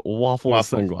the To waffle waffle.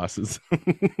 sunglasses.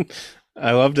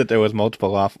 I love that there was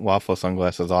multiple waffle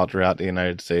sunglasses all throughout the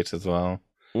United States as well.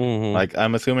 Mm-hmm. Like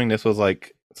I'm assuming this was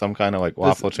like some kind of like This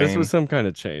waffle this was chain. some kind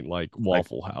of chain, like Like,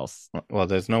 Waffle House. well,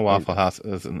 there's no Or, Waffle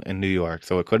Houses in New York,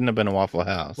 so it couldn't have been a Waffle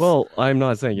House. well, I'm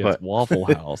not saying it's But Waffle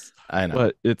House, I know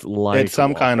but it's it's like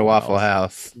some kind of Waffle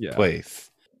House Yeah.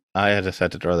 place. I just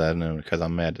had to throw that in because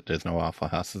I'm mad that there's no Waffle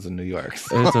Houses in New York.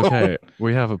 So. It's okay.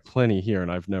 We have a plenty here,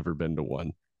 and I've never been to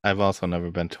one. I've also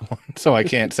never been to one, so I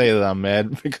can't say that I'm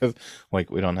mad because like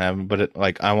we don't have them. But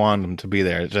like I want them to be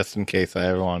there just in case I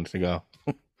ever wanted to go.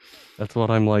 That's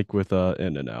what I'm like with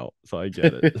In and Out, so I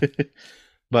get it.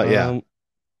 But yeah, Um,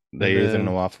 they're and using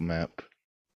the then waffle map.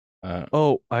 Uh,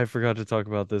 oh, I forgot to talk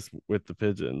about this with the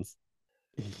pigeons.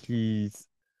 He's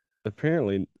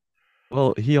apparently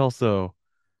well, he also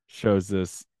shows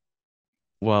this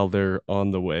while they're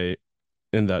on the way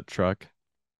in that truck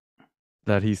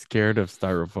that he's scared of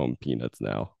styrofoam peanuts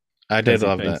now I because did he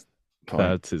love that thinks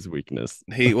point. that's his weakness.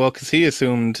 Because he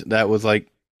assumed that was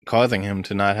like causing him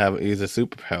to not have use his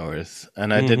superpowers,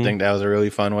 and I did Hmm. think that was a really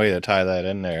fun way to tie that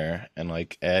in there and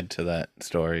like add to that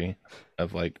story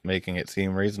of like making it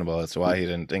seem reasonable as to why he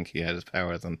didn't think he had his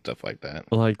powers and stuff like that.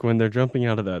 Like when they're jumping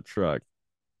out of that truck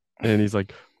and he's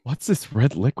like, "What's this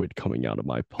red liquid coming out of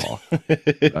my paw?"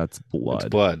 That's It's blood.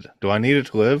 blood. Do I need it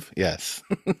to live? Yes.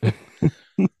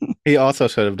 He also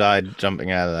should have died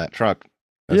jumping out of that truck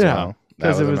as Yeah, well.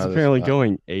 That because it was was another apparently spot.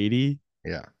 going 80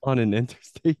 Yeah. on an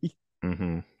interstate.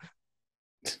 Hmm.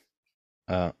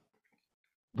 Uh,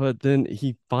 But then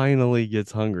he finally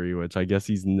gets hungry, which I guess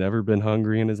he's never been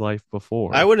hungry in his life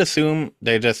I before. would assume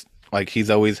they just like he's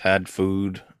always had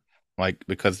food, like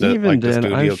because Even the then,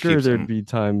 I'm studio sure keeps there'd him. be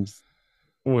times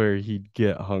where he'd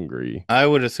get hungry. I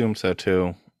would assume so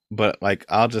too, but like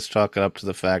I'll just chalk it up to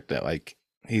the fact that like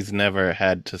he's never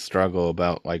had to struggle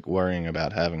about like worrying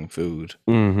about having food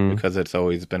Hmm. because it's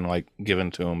always been like given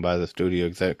to him by the studio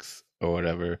execs or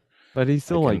whatever, But he's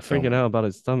still like in like freaking out filming. about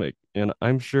his stomach. And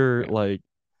I'm sure Yeah, like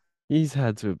he's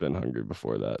had to have been hungry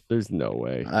before that. There's no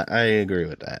way. I agree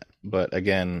with that, but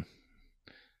again,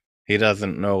 he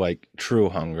doesn't know like true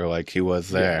hunger like he was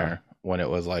Yeah. there when it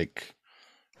was like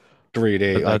 3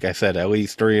 days. But Like that's I said, at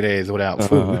least 3 days without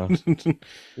food. uh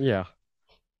yeah.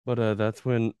 But that's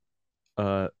when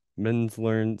uh Mins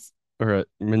learns or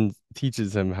Mins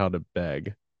teaches him how to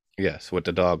beg. Yes, with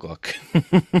the dog look.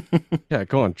 Yeah,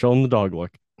 go on, show him the dog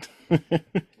look.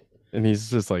 And he's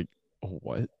just like,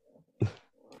 what?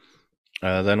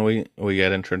 Then we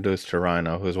get introduced to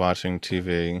Rhino, who's watching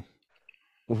TV,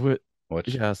 What?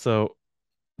 which Yeah, so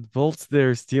Bolt's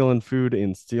there stealing food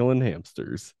and stealing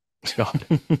hamsters. God.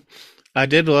 I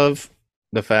did love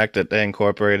the fact that they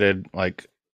incorporated like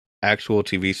actual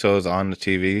TV shows on the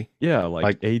TV. Yeah, like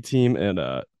Like A-Team and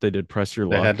they did Press Your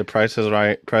they had Luck. the Prices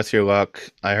Right, Press Your Luck.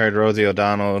 I heard Rosie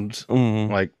O'Donnell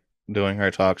Hmm. like doing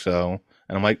her talk show,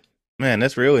 and I'm like, man,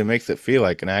 this really makes it feel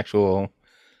like an actual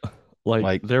Like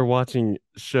like they're watching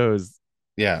shows.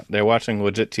 yeah, they're watching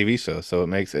legit TV shows, so it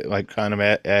makes it like kind of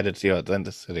added to the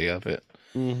authenticity of it.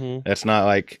 Hmm. It's not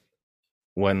like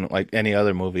when like any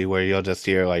other movie where you'll just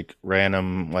hear like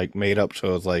random like made up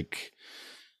shows like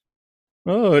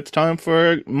oh it's time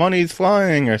for money's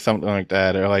flying or something like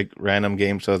that or like random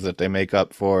game shows that they make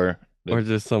up for the Or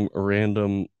just some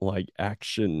random like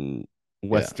action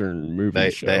yeah Western movie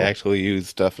they show. actually use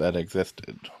stuff that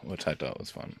existed, which I thought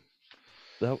was fun.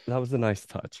 That was a nice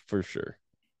touch for sure.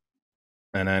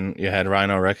 And then you had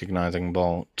Rhino recognizing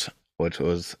Bolt, which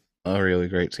was a really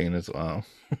great scene as well.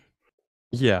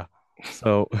 Yeah.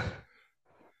 So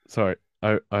sorry,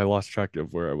 I lost track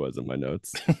of where I was in my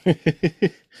notes.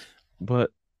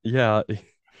 But yeah,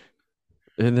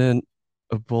 and then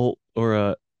a Bolt or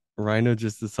a Rhino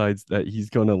just decides that he's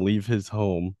gonna leave his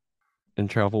home and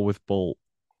travel with Bolt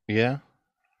Yeah,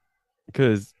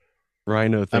 because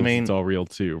Rhino I thinks it's mean, all real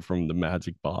too from the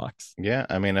magic box. yeah,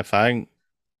 I mean, if I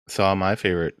saw my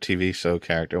favorite TV show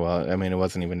character, well, I mean, it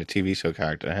wasn't even a TV show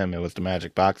character to him; it was the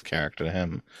Magic Box character to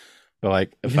him. But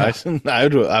like, if I, Yeah.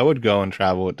 I would go and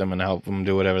travel with them and help them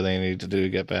do whatever they need to do to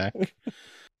get back.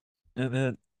 And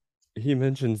then he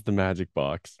mentions the magic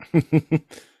box,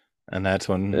 And that's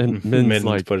when and Min's Mittens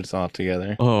like, put it all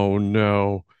together. "Oh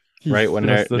no, Right he's when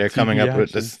messed up they're coming TV up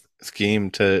with this actions." scheme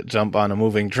to jump on a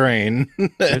moving train.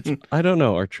 Which I don't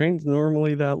know. Are trains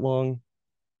normally that long?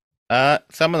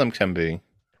 Some of them can be.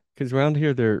 Because around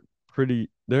here they're pretty.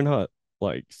 They're not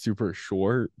like super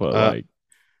short, but Uh, like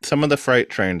some of the freight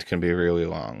trains can be really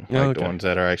long, like the okay. ones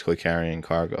that are actually carrying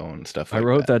cargo and stuff I like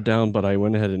wrote that. that down, but I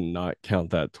went ahead and not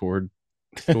count that toward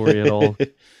story at all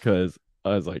because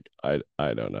I was like, I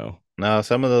don't know. Now,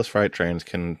 some of those freight trains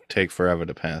can take forever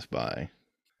to pass by.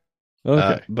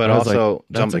 Okay, But I was like, also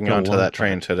that took jumping a onto long that time.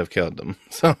 train should have killed them.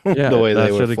 So the Yeah, way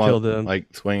they that were should have killed him,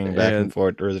 like swinging back and and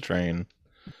forth through the train.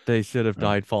 they should have Uh,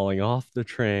 died falling off the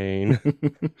train.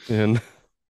 And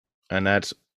and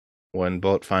that's when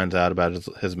Bolt finds out about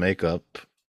his makeup,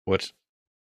 which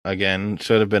again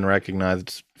should have been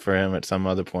recognized for him at some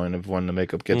other point of when the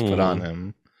makeup gets put on mhm.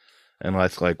 him.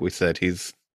 Unless, like we said,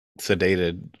 he's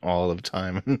sedated all of the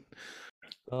time.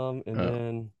 And uh,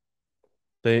 then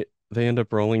they end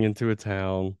up rolling into a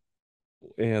town,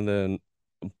 and then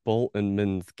Bolt and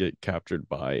Mins get captured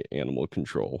by animal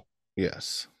control.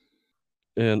 yes.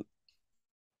 And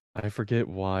I forget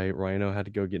why Rhino had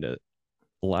to go get a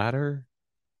ladder.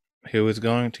 He was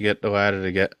going to get the ladder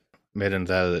to get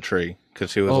Mittens out of the tree because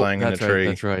she was Oh, laying in the that's right. tree,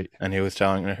 That's right. and he was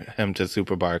telling him to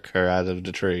super bark her out of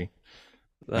the tree,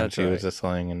 and That's she was right. just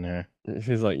laying in there.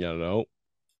 She's like, no, no.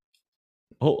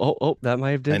 Oh, that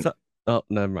might have did And so. Oh,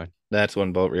 never mind. that's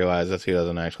when Bolt realizes he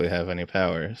doesn't actually have any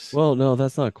powers. Well, no,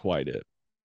 that's not quite it.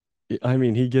 I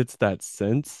mean, he gets that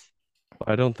sense, but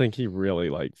I don't think he really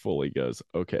like fully goes,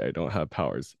 okay, I don't have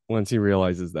powers. Once he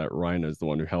realizes that Rhino is the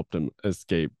one who helped him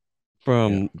escape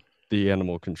Yeah. from the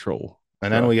animal control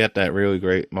And then we truck. get that really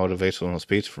great motivational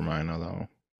speech from Rhino, though,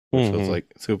 which was Hmm.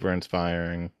 like super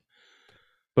inspiring.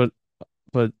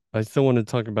 But I still want to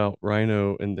talk about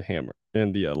Rhino and the hammer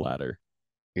and the ladder.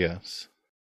 Yes.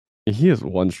 He is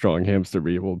one strong hamster to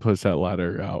be able to push that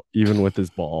ladder out, even with his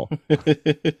ball.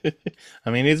 I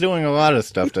mean, he's doing a lot of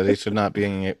stuff that he should not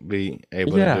be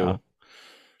able to Yeah, do.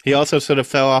 He also sort of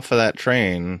fell off of that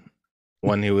train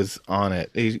when he was on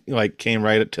it. He like came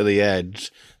right up to the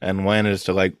edge and managed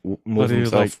to like but move he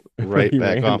was like, himself but right he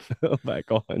back ran off.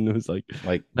 back on. It was like,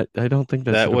 Like I don't think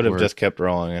that that should would have have just worked. kept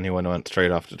rolling, and he would have went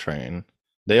straight off the train.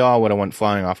 They all would have went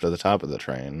flying off to the top of the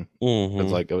train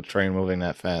because Hmm. like a train moving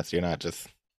that fast, you're not just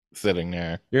sitting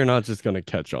there. You're not just gonna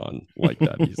catch on like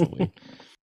that easily.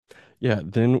 Yeah,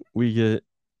 then we get,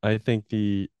 I think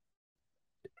the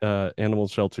animal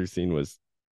shelter scene was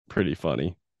pretty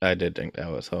funny. I did think that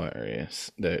was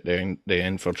hilarious. They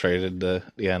infiltrated the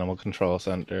animal control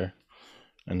center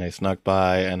and they snuck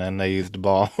by and then they used the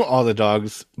ball. All the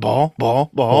dogs ball,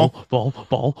 Ball.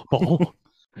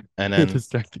 and To then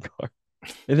distract the guard.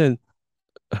 And then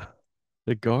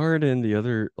the guard and the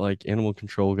other like animal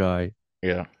control guy,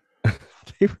 yeah,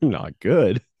 they were not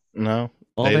good. no,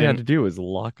 All they they had didn't. to do was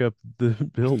lock up the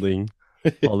building,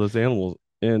 all those animals.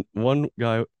 And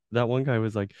that one guy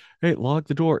was like, "Hey, lock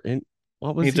the door." And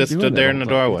what He was he just doing stood that there all in the the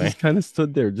time? He doorway, just kind of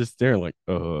stood there, just staring, like,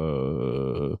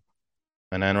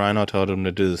 and then Rhino told him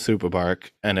to do the super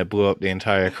bark, and it blew up the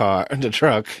entire car, the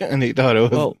truck, and he thought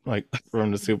it was Well, like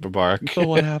from the super bark. so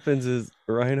what happens is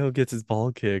Rhino gets his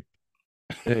ball kicked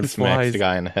and Smacks the flies,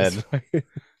 guy in the head.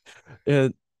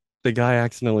 and the guy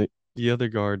accidentally, the other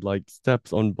guard, like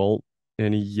steps on Bolt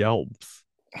and he yelps,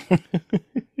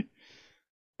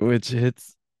 which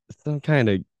hits some kind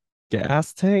of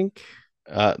gas tank.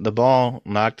 The ball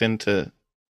knocked into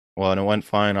well, and it went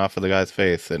flying off of the guy's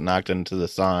face. It knocked into the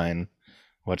sign,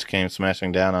 which came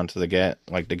smashing down onto the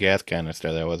gas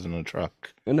canister that was in the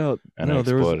truck, No, and it no,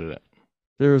 exploded it.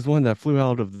 there was one that flew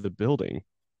out of the building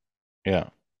Yeah,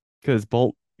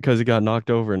 because it got knocked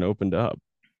over and opened up,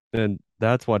 and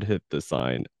that's what hit the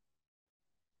sign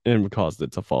and caused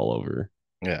it to fall over.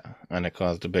 yeah, and it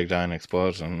caused a big giant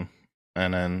explosion,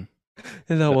 and then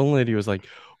And that uh, one lady was like,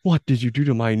 "What did you do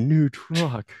to my new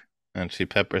truck?" and she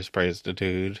pepper sprays the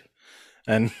dude,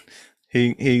 and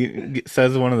he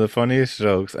says one of the funniest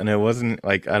jokes, and it wasn't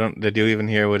like I don't. Did you even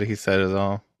hear what he said at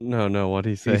all? No, no, what'd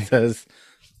he He say? says,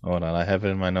 hold on, I have it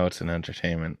in my notes in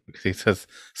entertainment. He says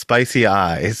spicy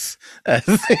eyes as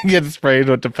he gets sprayed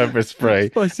with the pepper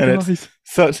spray. Spicy And it's eyes.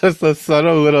 just a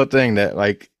subtle little thing that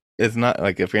like it's not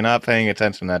like if you're not paying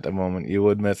attention at the moment, you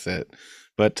would miss it.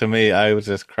 But to me, I was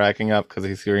just cracking up because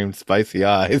he screamed spicy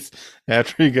eyes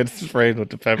after he gets sprayed with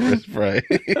the pepper spray.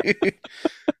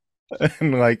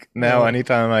 And like now, Uh,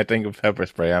 anytime I think of pepper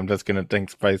spray, I'm just gonna think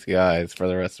spicy eyes for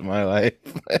the rest of my life.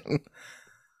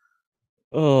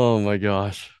 oh my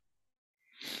gosh.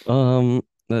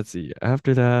 Let's see.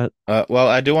 After that, Well,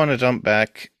 I do want to jump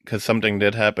back because something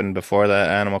did happen before that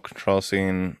animal control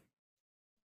scene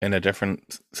in a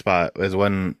different spot. Is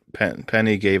when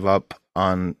Penny gave up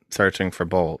on searching for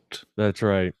Bolt, that's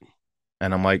right.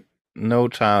 and I'm like, no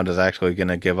child is actually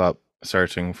gonna give up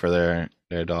searching for their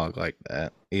dog like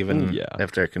that, even Yeah.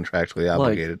 if they're contractually Like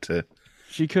obligated to.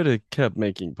 she could have kept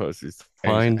making posters to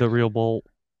find the Exactly. real Bolt,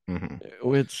 Hmm.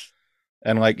 which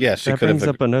And like, yeah, she that could have. brings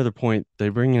up another point. They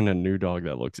bring in a new dog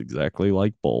that looks exactly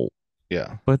like Bolt,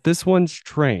 Yeah. but this one's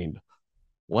trained.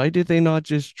 Why did they not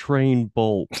just train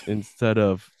Bolt instead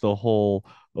of the whole,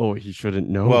 oh, he shouldn't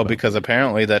know Well, about because the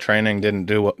apparently that training didn't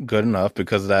do good enough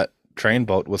because that train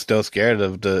boat was still scared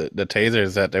of the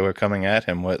tasers that they were coming at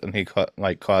him with, and he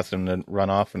caused him to run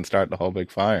off and start the whole big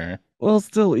fire. Well,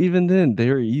 still, even then,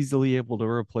 they're easily able to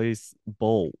replace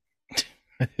Bolt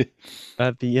It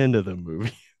at the end of the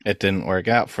movie. didn't work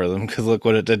out for them because look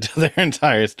what it did to their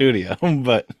entire studio.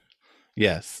 But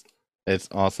yes, it's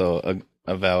also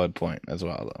a valid point as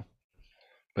well, though.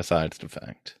 Besides the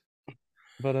fact,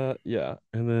 But yeah,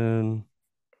 and then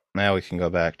now we can go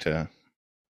back to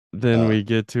Then Uh, we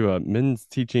get to Min's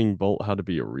teaching Bolt how to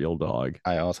be a real dog.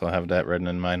 I also have that written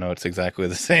in my notes exactly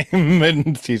the same.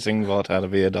 And teaching Walt how to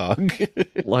be a dog.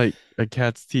 Like a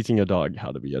cat's teaching a dog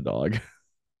how to be a dog.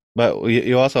 But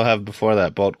you also have before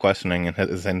that Bolt questioning in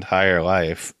his entire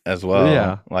life as well.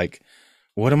 Yeah. Like,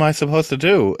 what am I supposed to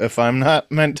do if I'm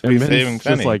not meant to be And saving Min's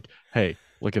just Penny? like, hey,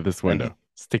 look at this And window.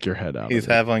 Stick your head out he's of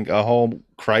it. having a whole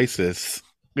crisis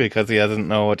because he doesn't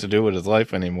know what to do with his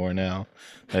life anymore now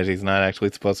that he's not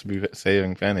actually supposed to be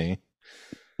saving Penny.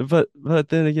 But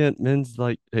then again, Min's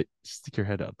like, hey, stick your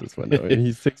head out this window. And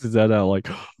he sticks his head out like,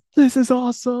 this is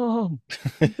awesome.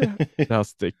 Yeah. Now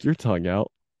stick your tongue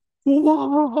out.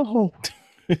 Whoa.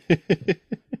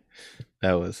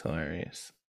 That was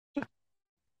hilarious.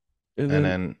 And And then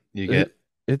then you it, get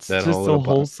it's that whole just so little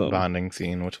wholesome. bonding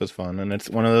scene, which was fun. And it's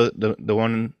one of the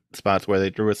one spots where they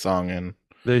threw a song in.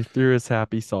 They threw his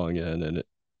happy song in and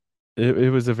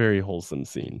it was a very wholesome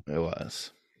scene. It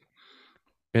was.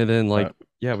 And then Uh,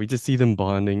 yeah, we just see them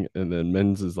bonding, and then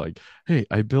Men's is like, hey,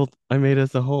 I made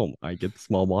us a home. I get the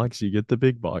small box, you get the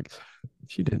big box.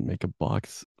 She didn't make a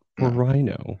box for no,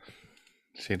 Rhino.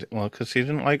 well, because she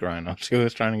didn't like Rhino. She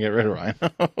was trying to get rid of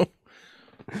Rhino.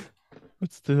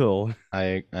 But still,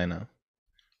 I know.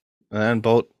 And then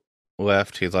Bolt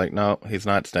left. He's like, no, he's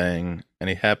not staying. And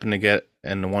he happened to get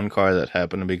in the one car that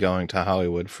happened to be going to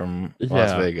Hollywood from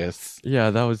Las yeah. Vegas, Yeah,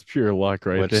 that was pure luck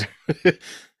right which, there.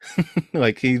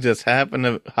 like, he just happened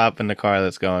to hop in the car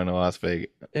that's going to Las Vegas,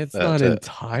 It's not to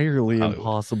entirely Hollywood.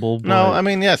 impossible, No, but I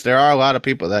mean, yes, there are a lot of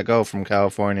people that go from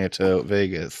California to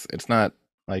Vegas. It's not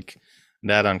like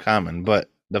that uncommon, but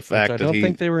the which I fact that don't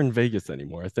think he, they were in Vegas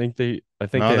anymore. I think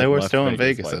no, they they had were left still in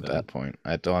Vegas Vegas by at that then. point.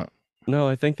 I thought, No,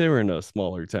 I think they were in a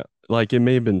smaller town. Like it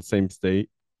may have been same state.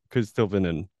 Could still been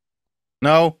in.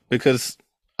 no, because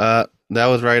that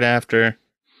was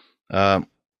um,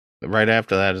 right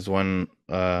after that is when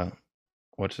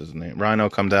what's his name? Rhino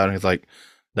comes out and he's like,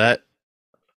 that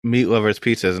meat lover's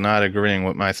pizza is not agreeing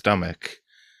with my stomach.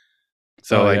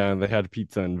 So Oh like yeah, and they had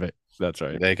pizza in Vegas. That's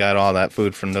right. they got all that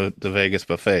food from the Vegas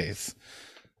buffets.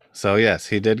 So yes,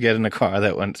 he did get in a car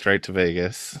that went straight to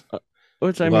Vegas. Uh,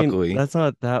 which I mean, Luckily. that's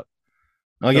not that.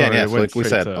 Again, Or it yes, went like we straight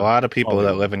said, a to lot of people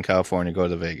that live Hollywood. in California go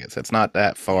to Vegas. It's not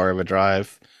that far of a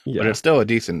drive, but Yeah. it's still a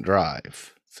decent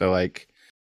drive. So like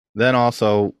then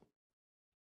also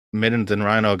Middens and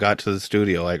Rhino got to the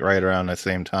studio like right around the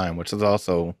same time, which is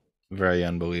also very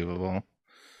unbelievable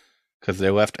because they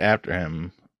left after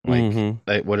him. Like,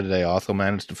 Mm-hmm. what did they also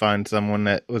manage to find someone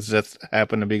that was just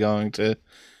happened to be going to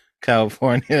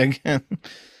California again?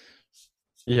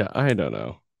 Yeah, I don't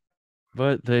know,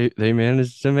 but they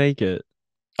managed to make it.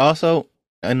 Also,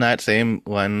 in that same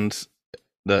lens,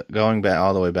 the going back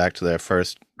all the way back to their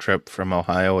first trip from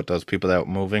Ohio with those people that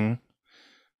were moving,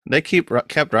 they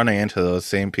kept running into those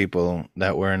same people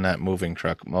that were in that moving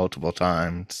truck multiple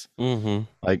times. Mm-hmm.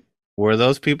 Like, were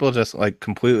those people just like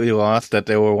completely lost that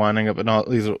they were winding up in all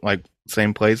these like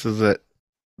same places that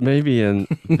Maybe in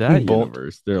that Bolt?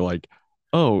 universe, they're like,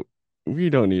 oh, we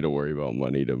don't need to worry about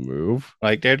money to move.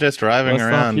 Like they're just driving Let's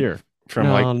stop around here. from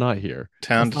like No, not here. Let's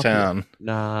town to stop here. town,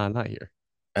 Nah, not here.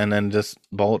 and then just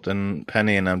Bolt and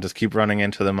Penny and them just keep running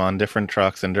into them on different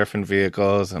trucks and different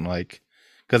vehicles, and like,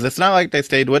 because it's not like they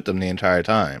stayed with them the entire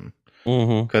time.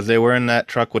 Mm-hmm. Because they were in that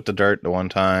truck with the dirt the one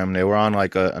time, they were on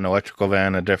like an electrical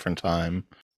van a different time,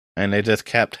 and they just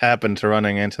kept happened to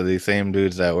running into these same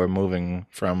dudes that were moving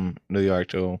from New York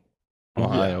to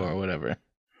Ohio Yeah. or whatever.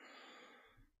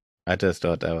 I just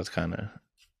thought that was kind of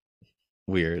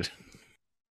weird.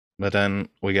 But then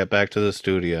we get back to the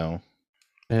studio.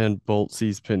 And Bolt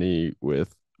sees Penny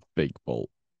with Big Bolt.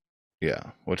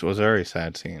 Yeah, which was a very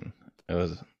sad scene. It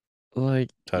was a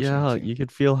Like, touching yeah, scene. you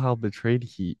could feel how betrayed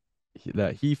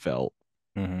that he felt,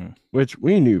 Hmm. which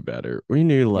we knew better. We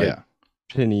knew like Yeah.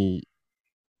 Penny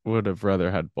would have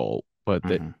rather had Bolt, but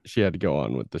that Hmm. she had to go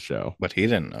on with the show. But he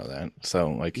didn't know that. So,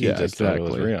 like, he Yeah, just thought it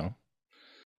was exactly. real.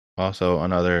 Also,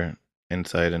 another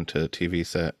insight into TV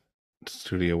set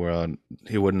studio world,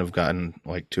 he wouldn't have gotten,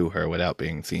 like, to her without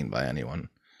being seen by anyone.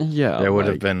 Yeah, There would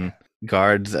have like been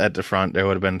guards at the front. There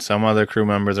would have been some other crew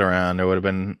members around. There would have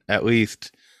been at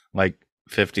least, like,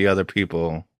 50 other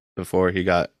people before he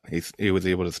was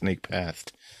able to sneak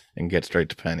past and get straight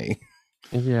to Penny.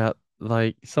 yeah,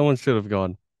 like someone should have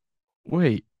gone,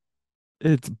 wait,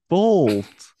 it's Bolt.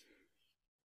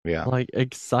 Yeah. Like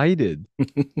excited.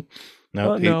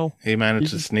 No, Oh no. he He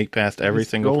managed to just sneak past he every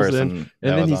just single strolls in person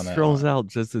and that then was he on that strolls line. out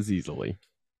just as easily.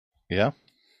 Yeah.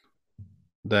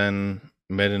 Then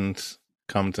Middens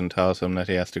comes and tells him that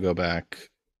he has to go back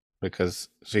because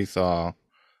she saw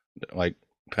like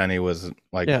Penny was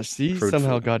like Yeah, she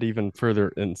somehow fruitful. got even further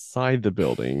inside the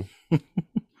building.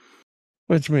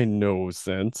 which made no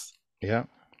sense. Yeah.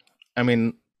 I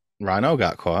mean, Rhino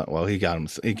got caught. Well, he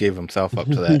gave himself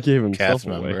up to He that gave himself cast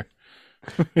away. member.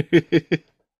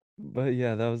 But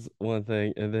yeah, that was one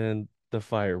thing. And then the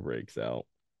fire breaks out.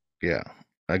 Yeah.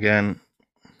 Again,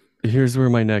 Here's where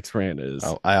my next rant is.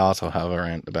 oh, I also have a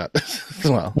rant about this as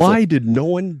well. So Why did no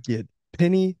one get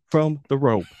Penny from the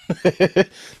rope?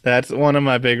 that's one of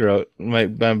my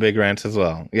my big rants as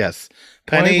well. Yes.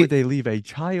 Why would Penny, they leave a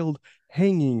child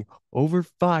hanging over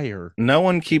fire? no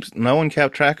one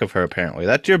kept track of her apparently.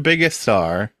 That's your biggest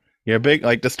star. Your big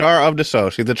like the star of the show.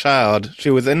 She's a child. She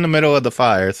was in the middle of the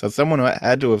fire, so someone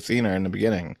had to have seen her in the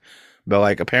beginning. But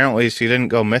like apparently she didn't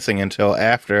go missing until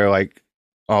after like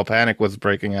all panic was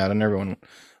breaking out and everyone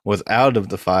was out of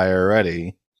the fire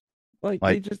already. Like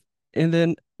they Like just and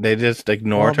then they just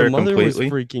while ignored her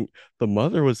completely. the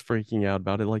mother was freaking out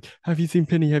about it, like, have you seen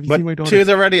Penny? Have you seen But my she daughter? was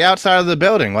already outside of the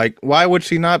building. Like, why would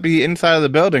she not be inside of the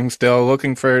building still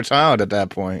looking for her child at that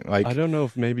point? I Like, don't know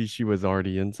if maybe she was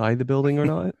already inside the building or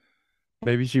not.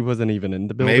 Maybe she wasn't even in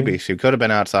the maybe building. she could have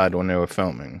been outside when they were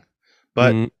filming.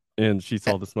 But Mm, and she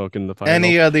saw the smoke and the fire and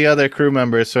any all. of the other crew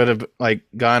members should have like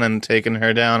gone and taken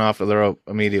her down off of the rope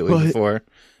immediately But before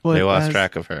they but lost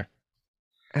track of her.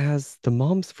 as the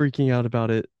mom's freaking out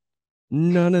about it,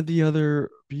 none of the other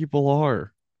people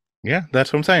are. Yeah,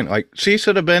 that's what I'm saying. Like, she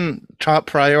should have been top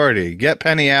priority. Get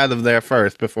Penny out of there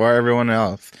first before everyone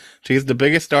else. She's the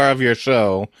biggest star of your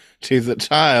show. She's a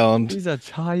child. She's a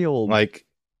child, Like,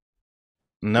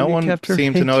 no and you one kept her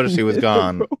seemed to notice hanging she was in the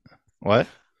gone. rope. What?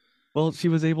 Well, she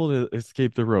was able to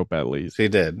escape the rope at least She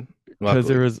did, because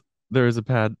luckily. there was a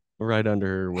pad right under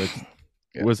her, which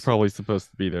was Yes. probably supposed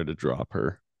to be there to drop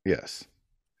her. Yes.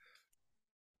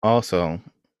 Also,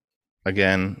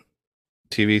 again,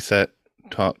 TV set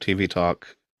talk, TV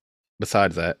talk.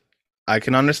 Besides that, I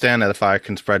can understand that a fire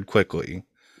can spread quickly,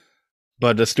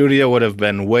 but the studio would have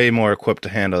been way more equipped to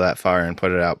handle that fire and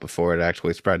put it out before it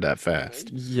actually spread that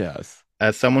fast. Yes,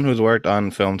 As someone who's worked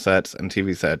on film sets and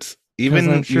TV sets, because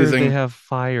I'm sure they have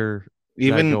fire that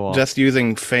even go off. just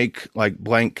using fake like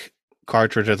blank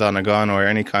cartridges on a gun or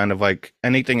any kind of like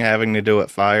anything having to do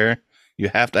with fire, you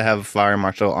have to have a fire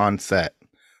marshal on set.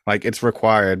 Like it's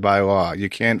required by law. You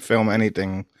can't film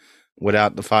anything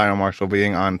without the fire marshal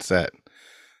being on set.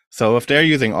 So if they're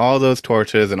using all those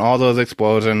torches and all those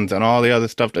explosions and all the other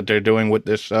stuff that they're doing with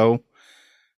this show,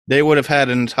 they would have had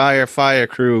an entire fire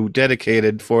crew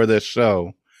dedicated for this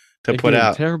show to put Again,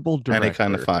 out terrible any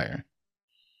kind of director. fire.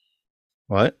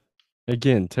 What?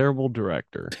 Again, terrible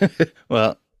director.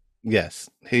 Well, yes,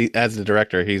 he as the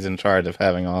director, he's in charge of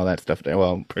having all that stuff there.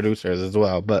 Well, producers as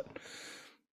well, but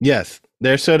yes,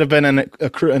 there should have been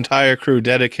entire crew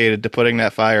dedicated to putting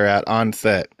that fire out on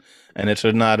set, and it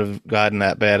should not have gotten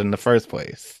that bad in the first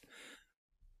place.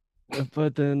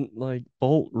 But then, like,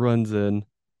 Bolt runs in,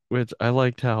 which I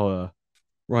liked how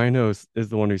is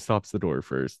the one who stops the door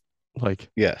first. Like,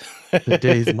 Yeah,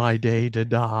 today's my day to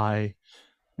die.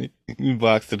 he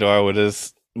blocks the door with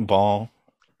his ball,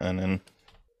 and then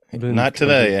Then not comes in.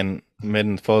 today, and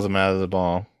Midden pulls him out of the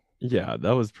ball. Yeah,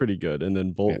 that was pretty good. And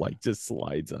then Bolt Yeah. like just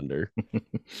slides under.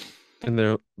 And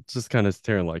they're just kind of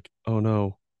staring like, oh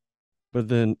no. But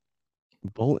then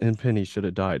Bolt and Penny should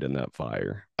have died in that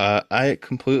fire. I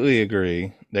completely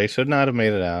agree. They should not have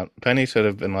made it out. Penny should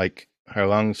have been like her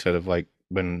lungs should have like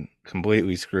been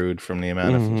completely screwed from the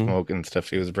amount of Hmm. smoke and stuff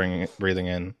she was breathing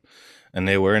in, and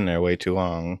they were in there way too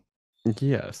long.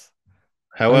 Yes.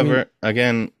 I mean, However,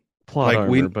 again, plot like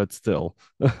armor, but still.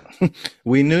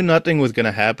 we knew nothing was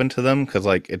gonna happen to them because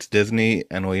like it's Disney,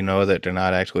 and we know that they're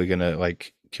not actually gonna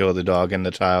like kill the dog and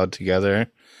the child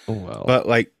together. Well, But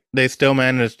like they still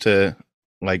managed to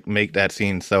like make that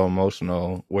scene so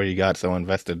emotional where you got so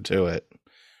invested to it,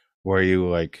 where you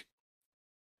like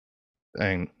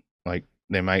and like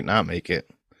they might not make it,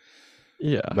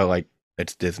 yeah. but like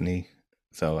it's Disney,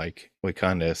 so like we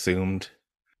kind of assumed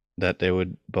that they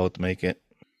would both make it.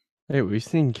 Hey, we've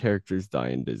seen characters die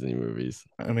in Disney movies.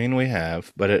 I mean, we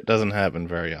have, but it doesn't happen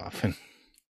very often.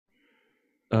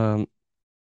 Um,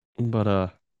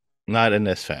 but Not in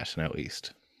this fashion, at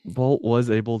least. Bolt was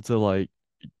able to like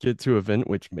get to a vent,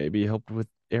 which maybe helped with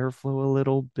airflow a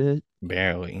little bit,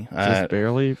 Barely. just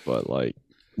barely,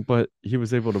 but he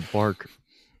was able to bark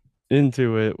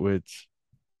into it, which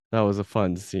that was a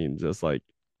fun scene, just like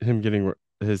him getting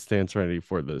his stance ready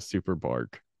for the super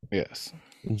bark Yes.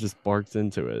 and just barks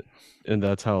into it. And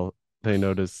that's how they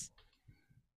notice.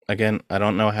 Again, I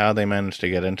don't know how they managed to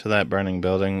get into that burning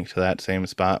building to that same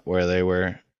spot where they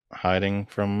were hiding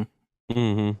from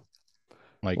Hmm.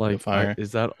 like the Like, fire.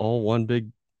 is that all one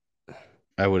big?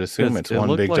 I would assume Because it's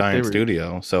one big giant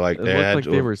studio. So like it they looked had like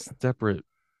they to were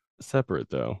separate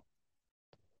though.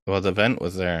 Well, the vent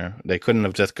was there. They couldn't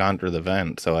have just gone through the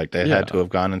vent, so like they had to Yeah. have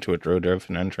gone into it through a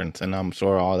different entrance, and I'm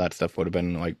sure all that stuff would have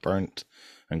been like burnt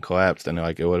and collapsed, and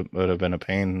like it would have been a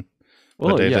pain.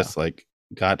 But Well, they yeah. just like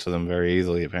got to them very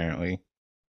easily, apparently.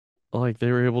 Like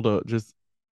they were able to just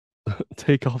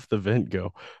take off the vent,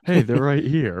 go, hey, they're right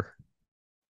here.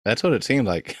 That's what it seemed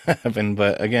like happened,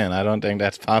 but again, I don't think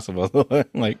that's possible.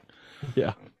 Like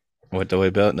Yeah. with the way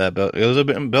built that built, it was a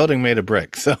building made of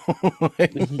brick, so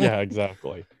Yeah,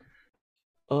 exactly.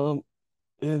 Um,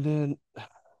 and then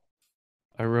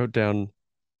I wrote down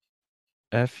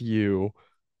F you.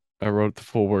 I wrote the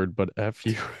full word, but F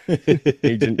you,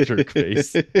 Agent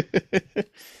Jerkface.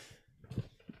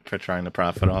 for trying to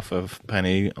profit off of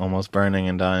Penny almost burning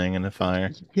and dying in the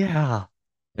fire. Yeah.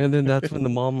 And then that's when the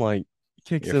mom like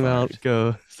kicks You're him out, fired.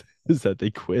 goes, is that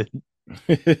they quit.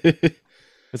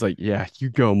 It's like, yeah, you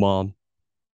go, mom.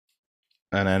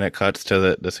 And then it cuts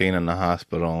to the scene in the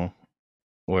hospital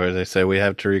where they say we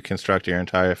have to reconstruct your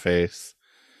entire face,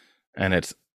 and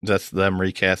it's just them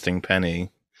recasting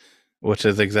Penny, which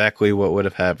is exactly what would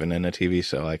have happened in a TV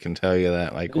show. I can tell you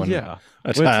that. Like when Yeah.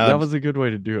 a Which that child, was a good way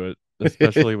to do it,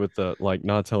 especially with the like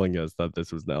not telling us that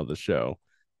this was now the show.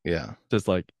 yeah, Just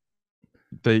like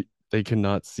they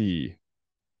cannot see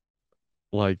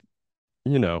like,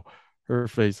 you know, her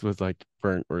face was like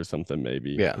burnt or something,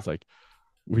 maybe. yeah, It's like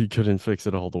we couldn't fix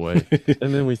it all the way.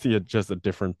 And then we see it just a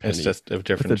different it's Penny just a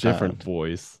with a different different child.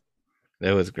 voice.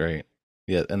 It was great.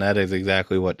 Yeah, and that is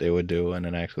exactly what they would do in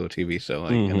an actual TV show,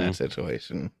 like in Hmm. that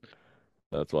situation.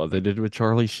 That's what they did with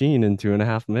Charlie Sheen in Two and a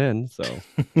Half Men. So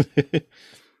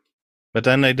But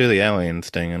then they do the aliens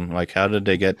thing, and like, how did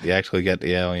they actually get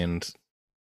the aliens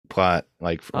plot?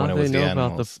 Like how when it they was the know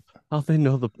about the animals, how they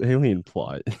know the alien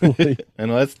plot. Like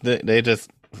unless they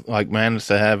just like managed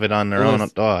to have it on their own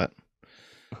unless thought,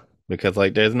 because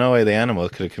like there's no way the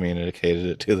animals could have communicated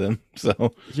it to them.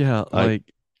 So yeah, like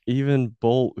like even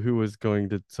Bolt who was going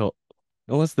to tell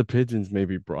unless the pigeons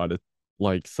maybe brought it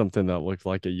like something that looked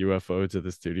like a UFO to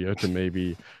the studio to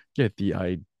maybe get the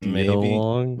idea maybe,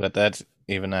 along. but that's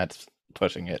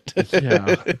pushing it.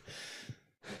 Yeah.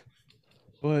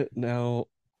 But now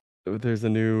there's a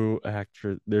new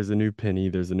actress, there's a new Penny,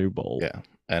 there's a new Bolt. Yeah.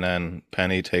 And then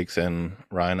Penny takes in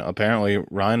Rhino. Apparently,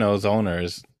 Rhino's owner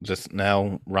is just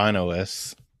now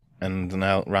Rhinoless, and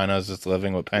now Rhino's just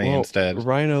living with Penny Well, instead.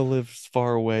 Rhino lives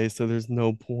far away, so there's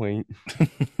no point.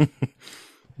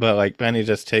 But like Penny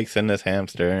just takes in this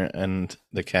hamster and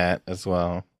the cat as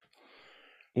well,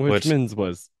 Which which means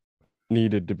was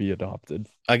needed to be adopted.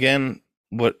 again,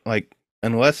 what like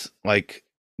unless like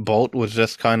Bolt was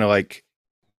just kind of like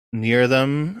near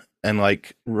them and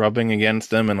like rubbing against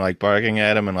them and like barking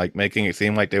at them and like making it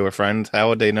seem like they were friends, how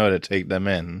would they know to take them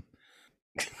in?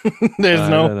 there's I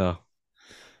no don't know,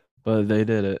 but they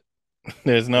did it.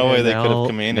 there's no way And they could have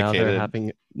now they're communicated.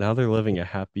 having now they're living a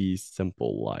happy,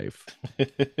 simple life.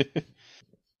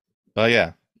 Well,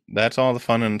 yeah, that's all the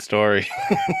fun and story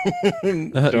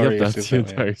Yep, story that's issues the that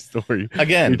we have. entire story.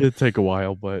 We Again, did take a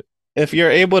while, but if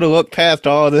you're able to look past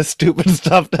all this stupid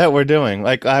stuff that we're doing,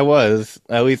 like I was,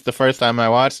 at least the first time I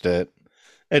watched it,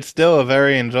 it's still a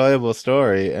very enjoyable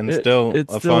story and it still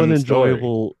it's a still an fun story.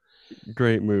 enjoyable,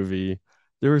 great movie.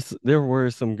 There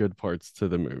were some good parts to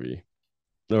the movie,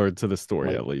 or to the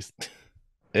story Like at least.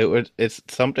 it's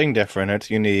something different, it's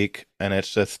unique, and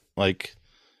it's just like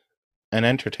an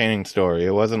entertaining story.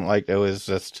 It wasn't like it was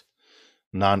just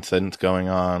nonsense going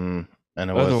on,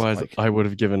 and it was Otherwise, like I would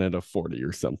have given it a 40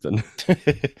 or something.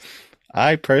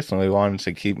 I personally wanted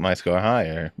to keep my score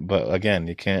higher, but again,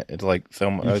 you can't. It's like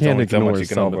You there's can't only so much ignore you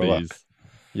can some of overlook. these.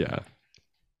 Yeah.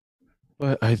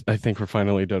 But I think we're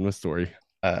finally done with story.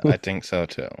 I think so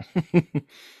too.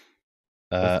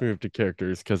 Let's uh, move to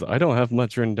characters because I don't have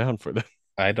much written down for them.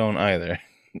 I don't either.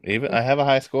 Even I have a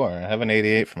high score. I have an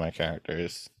 88 for my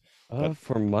characters. But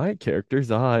For my characters,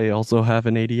 I also have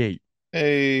an 88.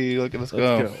 hey, look at us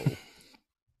Let's go. go.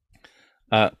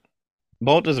 Uh,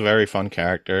 Bolt is a very fun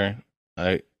character.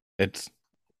 I it's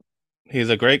he's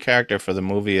a great character for the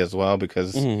movie as well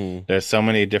because Hmm. there's so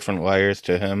many different layers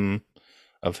to him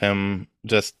of him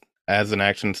just as an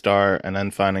action star and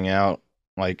then finding out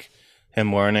like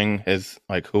him learning his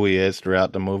like who he is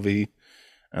throughout the movie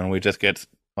and we just get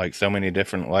like so many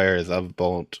different layers of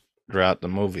Bolt throughout the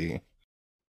movie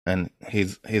and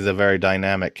he's a very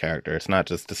dynamic character. It's not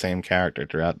just the same character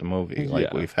throughout the movie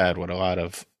like Yeah. we've had with a lot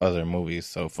of other movies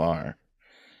so far.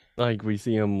 Like we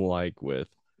see him like with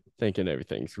thinking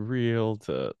everything's real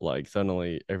to like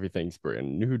suddenly everything's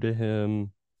brand new to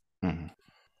him. Mhm.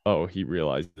 Oh, he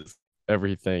realizes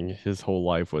everything his whole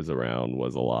life was around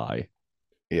was a lie.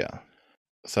 Yeah.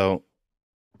 So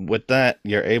with that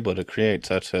you're able to create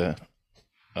such a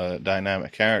a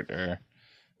dynamic character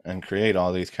and create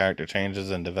all these character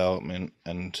changes and development,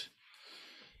 and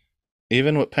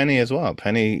even with Penny as well.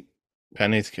 Penny's,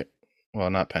 well,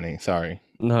 not Penny, sorry,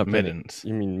 Not Penny. Mittens.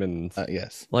 You mean Mittens.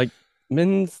 Yes, Like,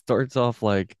 Mittens starts off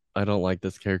like, I don't like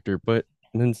this character, but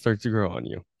then starts to grow on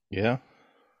you, yeah,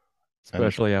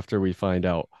 and especially after we find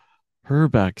out her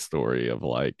backstory of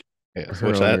like yes, her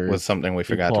which that was owners something we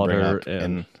forgot to declawed bring her up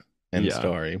and in yeah,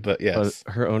 story. But but yes,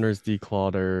 her owners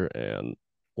declawed her and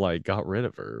like got rid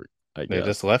of her, I they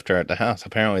just guess. left her at the house.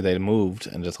 Apparently, they moved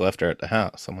and just left her at the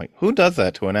house. I'm like, who does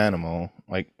that to an animal?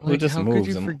 Like, who Like, just how could moves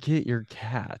you them? forget your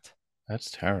cat? That's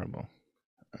terrible.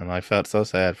 And I felt so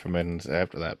sad for Mittens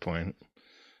after that point.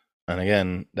 And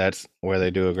again, that's where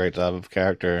they do a great job of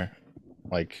character,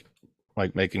 like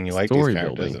making you like these Story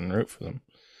characters building. and root for them.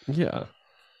 Yeah.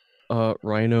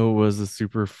 Rhino was a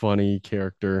super funny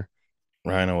character.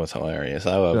 Rhino was hilarious.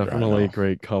 I loved Definitely a Rhino.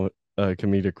 great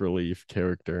comedic relief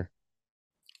character.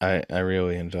 I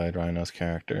really enjoyed Rhino's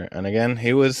character. And again,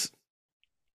 he was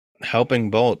helping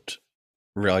Bolt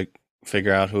like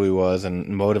figure out who he was and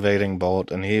motivating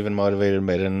Bolt, and he even motivated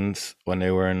Mittens when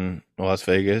they were in Las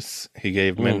Vegas. He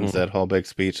gave Mittens Hmm. that whole big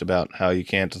speech about how you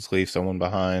can't just leave someone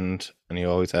behind and you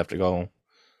always have to go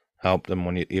help them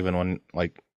when you, even when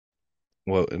like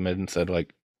what Mittens said,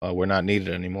 like, we're not needed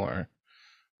anymore.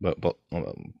 But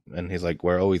and he's like,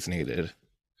 we're always needed.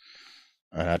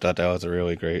 And I thought that was a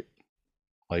really great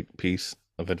like piece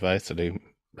of advice that he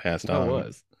passed That on.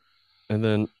 was. And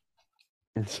then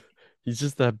he's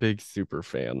just that big super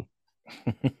fan.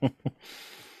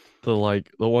 The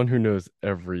one who knows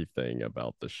everything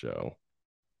about the show.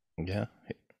 Yeah,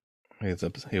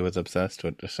 he was obsessed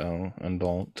with the show and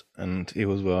Bolt, and he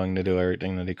was willing to do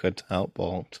everything that he could to help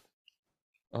Bolt.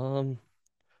 Um,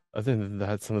 Other than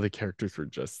that, some of the characters were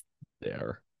just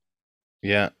there.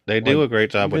 Yeah, they do Like a great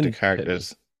job with the even Penny.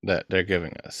 characters that they're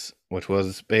giving us, which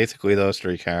was basically those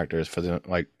three characters for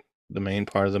the main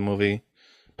part of the movie.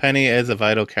 Penny is a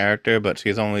vital character, but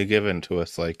she's only given to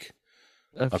us like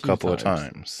A a few couple of times.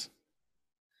 times.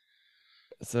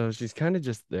 So she's kind of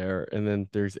just there, and then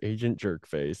there's Agent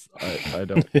Jerkface.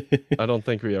 I don't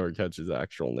think we ever catch his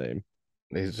actual name,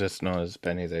 He's just known as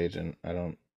Penny's agent. I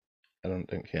don't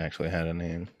think he actually had a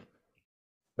name.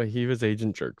 but he was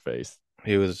Agent Jerkface.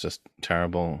 He was just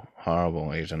terrible,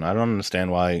 horrible agent. I don't understand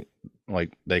why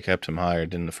like they kept him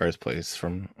hired in the first place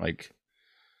from like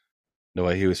the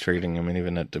way he was treating him and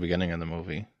even at the beginning of the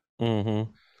movie.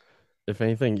 Mm-hmm. If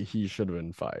anything, he should have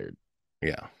been fired.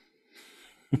 Yeah.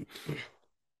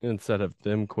 Instead of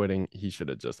them quitting, he should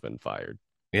have just been fired.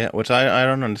 Yeah, which I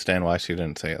don't understand why she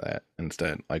didn't say that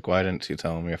instead. Like why didn't she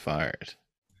tell him you're fired?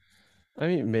 I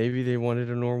mean, maybe they wanted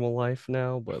a normal life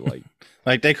now, but like,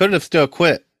 Like they could have still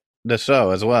quit the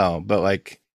show as well, but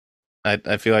like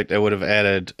I feel like they would have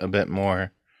added a bit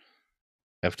more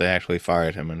if they actually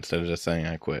fired him instead of just saying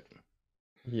I quit.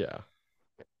 yeah.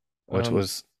 Which Um,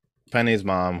 was Penny's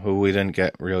mom, who we didn't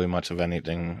get really much of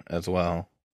anything as well.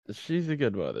 she's a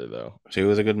good mother though. She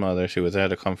was a good mother. She was there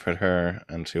to comfort her,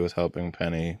 and she was helping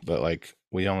Penny. But like,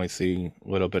 we only see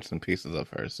little bits and pieces of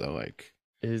her. So like,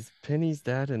 Is Penny's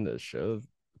dad in the show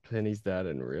Penny's dad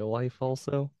in real life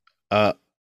also? uh,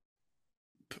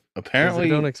 Because they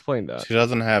don't apparently explain that. she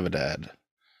doesn't have a dad.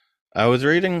 I was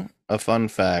reading a fun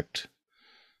fact.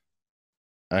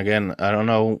 Again, I don't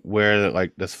know where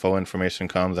like this full information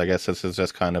comes. I guess this is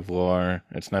just kind of lore.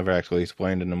 It's never actually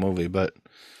explained in the movie, but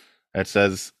it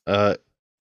says,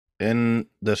 in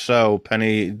the show,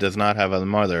 Penny does not have a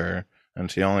mother, and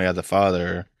she only has a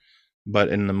father. But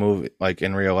in the movie, like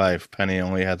in real life, Penny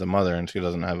only has a mother and she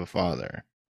doesn't have a father.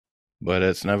 But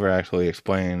it's never actually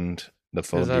explained the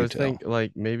full Because I was detail. thinking,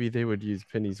 like, maybe they would use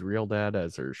Penny's real dad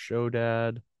as her show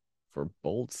dad for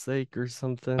Bolt's sake or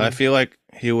I something. feel like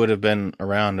he would have been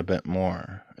around a bit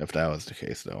more if that was the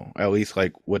case, though. At least,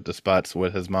 like with the spots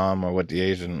with his mom or with the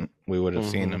Asian, we would have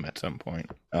seen Mm-hmm. him at some point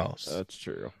else That's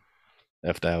true.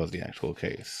 if that was the actual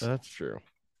case. That's true.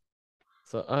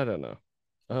 So I don't know.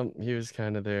 He was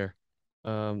kind of there.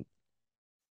 Um,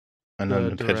 And then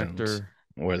the the pigeons director,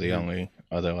 were the the only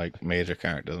other like major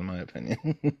characters, in my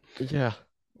opinion. yeah,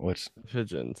 Which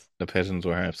pigeons. the pigeons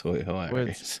were absolutely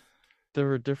Which hilarious. there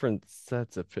were different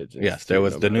sets of pigeons Yes, there too,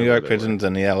 was no the New matter where York they were. pigeons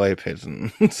and the LA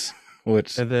pigeons,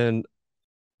 which And then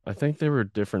I think there were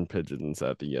different pigeons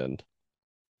at the end.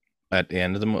 at the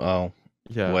end of the oh,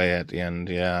 Yeah, way at the end,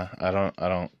 yeah. I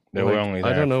don't. They were like only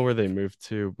I there. don't know where they moved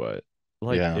to, but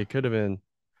like Yeah, it could have been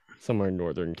somewhere in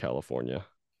Northern California.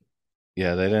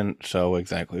 yeah. They didn't show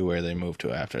exactly where they moved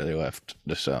to after they left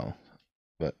the show,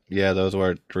 but yeah, those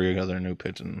were three other new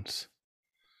pigeons.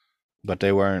 But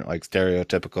they weren't like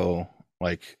stereotypical.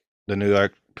 Like the New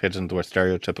York pigeons were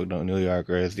stereotypical New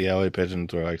Yorkers. The LA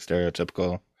pigeons were like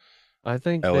stereotypical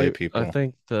LA I people.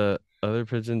 think the other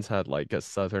pigeons had like a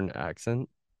southern accent,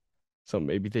 so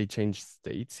maybe they changed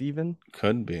states even.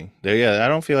 Could be. Yeah, I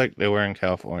don't feel like they were in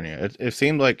California. It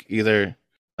seemed like either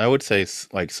I would say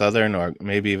like southern or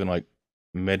maybe even like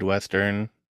midwestern.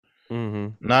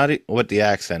 Mm-hmm. Not with the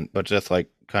accent, but just like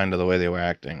kind of the way they were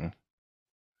acting.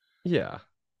 Yeah.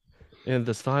 And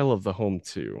the style of the home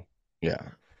too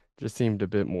Yeah. just seemed a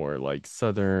bit more like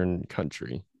southern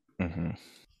country. hmm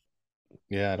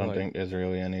Yeah, I don't Like think there's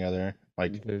really any other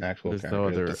like actual there's no characters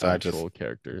other besides just actual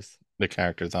characters. the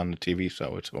characters on the TV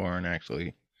show, which weren't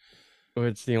actually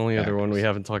Which the only other one we actors.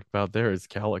 haven't talked about there is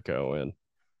Calico, and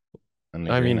And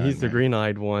the I mean green-eyed he's the man.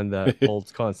 green-eyed one that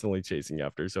Bolt's constantly chasing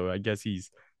after, so I guess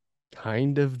he's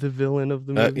kind of the villain of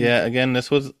the movie. Yeah, again, this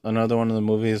was another one of the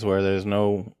movies where there's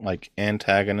no like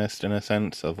antagonist in a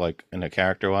sense of like in a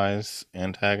character-wise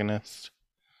antagonist.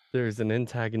 There's an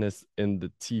antagonist in the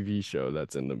TV show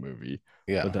that's in the movie,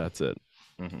 but Yeah. that's it.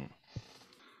 hmm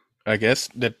I guess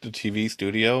that the TV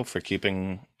studio for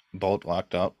keeping Bolt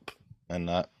locked up and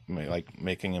not like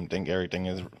making him think everything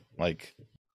is like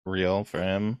real for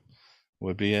him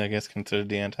would be, I guess, considered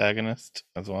the antagonist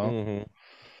as well. Hmm.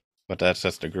 But that's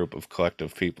just a group of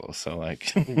collective people. So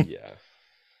like Yeah.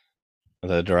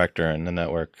 the director and the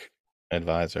network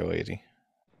advisor lady.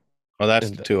 Well, that's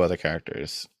And the two other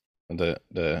characters. The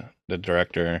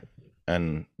director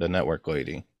and the network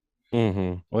lady.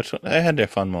 hmm Which they had their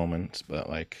fun moments, but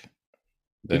like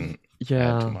didn't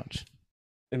add too yeah. much.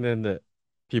 And then the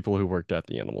people who worked at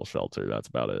the animal shelter, that's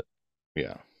about it.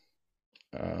 Yeah.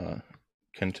 Uh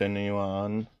Continue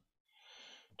on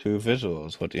to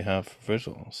visuals. What do you have for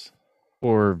visuals?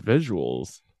 For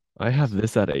visuals, I have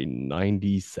this at a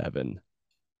 97.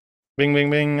 Bing bing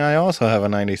bing. I also have a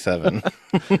 97.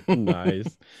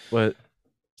 Nice. But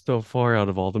so far out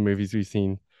of all the movies we've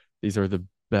seen, these are the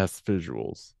best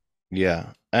visuals.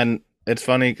 Yeah. And it's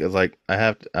funny cuz like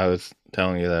I was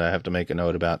telling you that I have to make a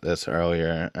note about this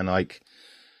earlier and like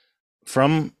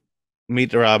from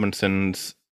Meet the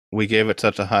Robinsons, we gave it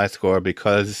such a high score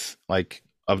because like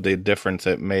of the difference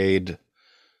it made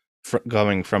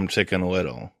going from Chicken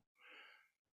Little.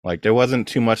 Like there wasn't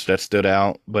too much that stood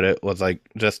out, but it was like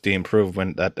just the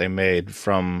improvement that they made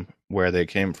from where they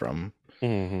came from.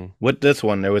 Hmm. With this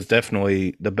one, there was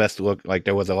definitely the best look. Like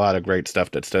there was a lot of great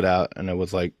stuff that stood out, and it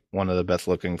was like one of the best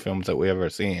looking films that we ever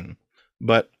seen.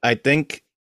 But I think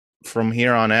from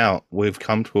here on out, we've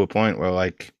come to a point where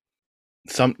like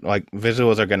some like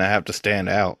visuals are gonna have to stand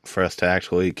out for us to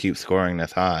actually keep scoring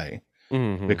this high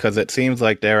Hmm. because it seems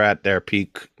like they're at their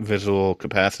peak visual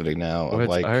capacity now of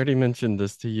Which I like already mentioned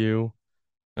this to you.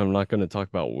 I'm not going to talk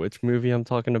about which movie I'm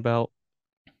talking about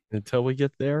until we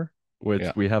get there, which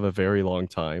yeah. we have a very long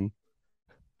time.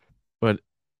 But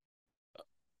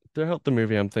throughout the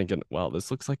movie, I'm thinking, wow,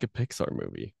 this looks like a Pixar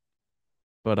movie.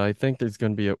 But I think there's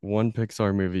going to be one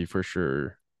Pixar movie for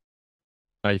sure.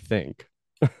 I think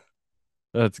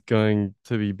that's going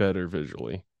to be better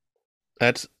visually.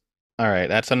 That's all right.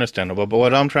 That's understandable. But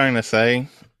what I'm trying to say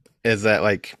is that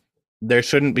like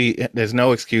there's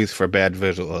no excuse for bad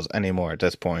visuals anymore at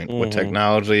this point with Hmm.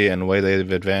 technology and the way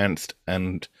they've advanced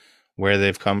and where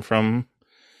they've come from.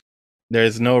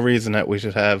 There's no reason that we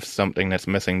should have something that's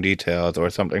missing details or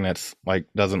something that's like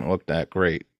doesn't look that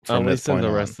great At from this least in point the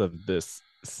on. rest of this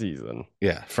season.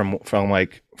 Yeah, from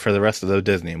like for the rest of the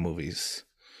Disney movies.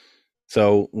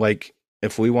 So like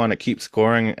if we want to keep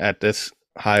scoring at this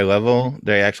high level,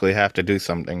 they actually have to do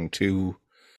something to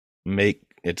make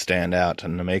it stand out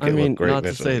and to make I it look mean, great not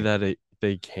to say visually. that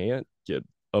they can't get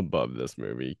above this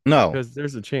movie No. because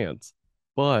there's a chance,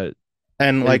 but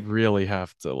And they like really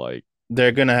have to like,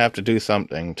 they're gonna have to do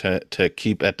something to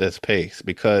keep at this pace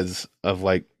because of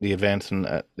like the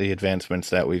advancements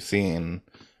that we've seen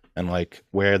and like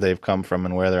where they've come from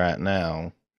and where they're at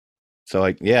now. So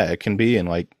like yeah, it can be in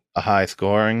like a high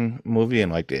scoring movie in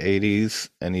like the 80s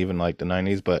and even like the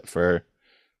 90s, but for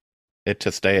it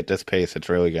to stay at this pace, it's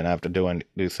really gonna have to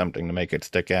do something to make it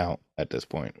stick out at this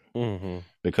point hmm.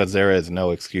 because there is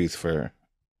no excuse for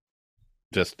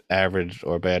just average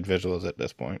or bad visuals at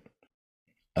this point.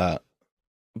 Uh,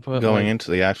 But Going like,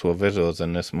 into the actual visuals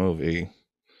in this movie,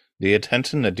 the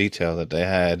attention to detail that they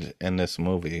had in this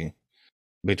movie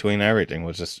between everything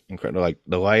was just incredible. Like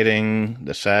the lighting,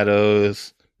 the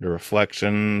shadows, the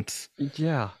reflections.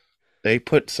 yeah, They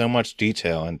put so much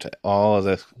detail into all of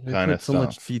this they kind of put so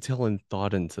much stuff. detail and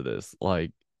thought into this.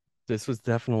 Like, this was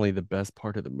definitely the best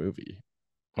part of the movie.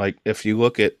 Like if you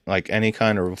look at like any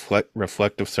kind of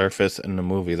reflective surface in the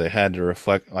movie, they had to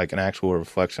reflect like an actual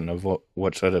reflection of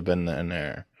what should have been in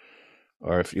there.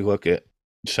 Or if you look at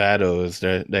shadows.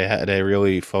 They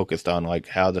really focused on like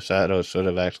how the shadows should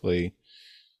have actually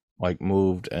like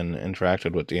moved and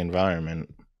interacted with the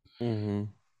environment. Mm-hmm.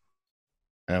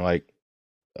 And like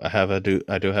I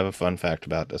do have a fun fact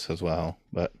about this as well.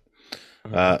 But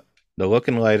Okay. uh, the look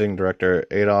and lighting director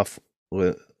Adolf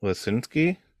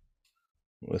Lisinski,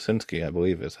 Lisinski, I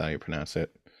believe is how you pronounce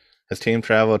it. His team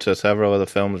traveled to several of the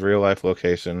film's real life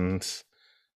locations,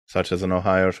 such as an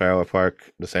Ohio trailer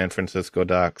park, the San Francisco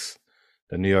docks,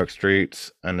 the New York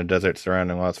streets, and the desert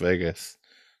surrounding Las Vegas,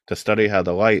 to study how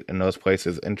the light in those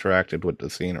places interacted with the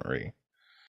scenery,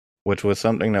 which was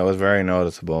something that was very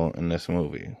noticeable in this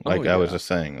movie. Oh Like I was yeah. just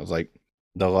saying, it was like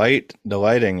the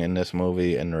lighting in this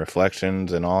movie and the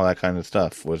reflections and all that kind of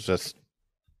stuff was just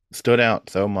stood out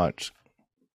so much,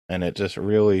 and it just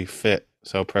really fit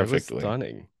so It was perfectly.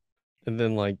 stunning. And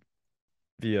then like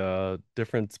the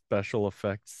different special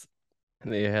effects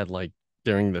they had like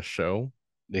during the show,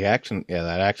 The action, yeah,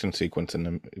 that action sequence in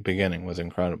the beginning was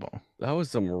incredible. that was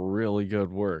some really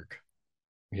good work.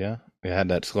 Yeah, we had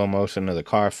that slow motion of the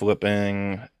car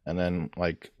flipping, and then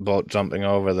like Bolt jumping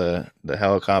over the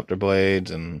helicopter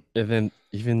blades, and And then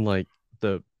even like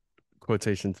the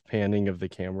quotations panning of the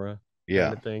camera kind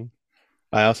yeah. of thing.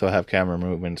 I also have camera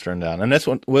movements turned down, and this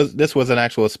was an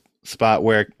actual spot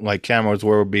where like cameras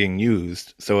were being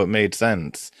used, so it made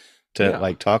sense to Yeah.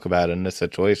 like talk about it in this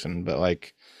situation. But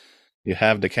like you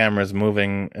have the cameras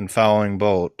moving and following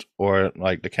Bolt, or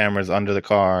like the cameras under the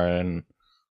car, and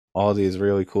all these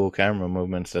really cool camera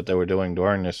movements that they were doing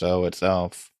during the show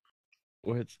itself.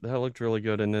 Which that looked really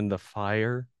good. And then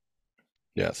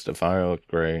Yes, the fire looked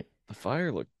great. the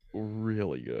fire looked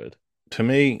really good. To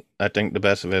me, I think the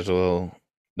best visual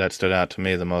that stood out to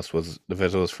me the most was the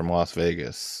visuals from Las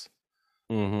Vegas.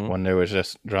 Mm-hmm. When they were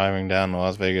just driving down the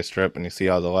Las Vegas Strip and you see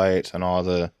all the lights and all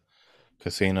the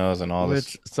casinos and all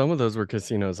this. Which some of those were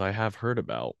casinos I have heard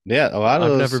about. Yeah, a lot of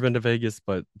I've never those. been to Vegas,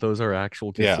 but those are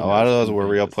actual Yeah, a lot of casinos those in were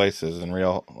real Vegas. places and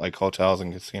real like hotels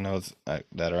and casinos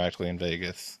that are actually in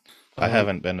Vegas. I Um,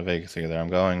 haven't been to Vegas either. I'm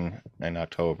going in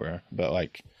October, but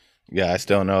like, yeah, I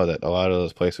still know that a lot of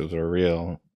those places are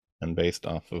real and based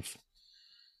off of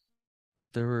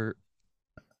there were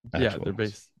yeah, actual they're ones.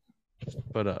 based,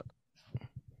 but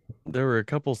there were a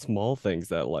couple small things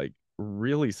that like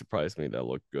really surprised me that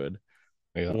looked good.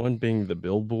 Yeah. One being the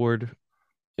billboard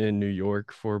in New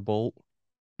York for Bolt,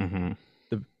 Hmm.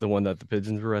 the one that the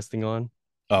pigeons were resting on.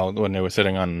 Oh, when they were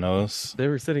sitting on the nose. They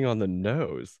were sitting on the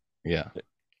nose. Yeah.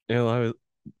 And I was,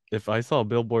 if I saw a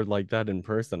billboard like that in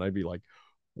person, I'd be like,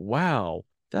 wow,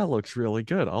 that looks really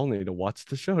good. I'll need to watch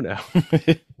the show now.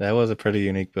 That was a pretty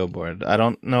unique billboard. I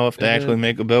don't know if they And actually then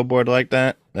make a billboard like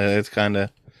that. It's kind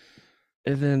of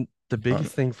and then the fun.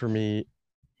 biggest thing for me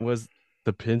was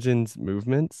the pigeons'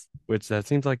 movements, which that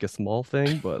seems like a small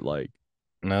thing, but like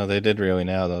No, they did really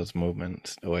nail those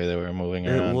movements, the way they were moving it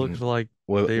around looked and like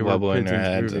they were wobbling their pigeons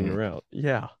heads, moving and around.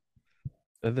 Yeah.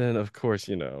 And then of course,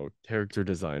 character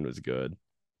design was good.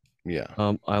 yeah.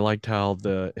 I liked how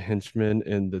the henchman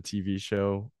in the TV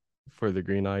show for the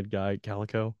green-eyed guy,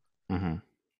 Calico, Hmm.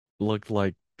 looked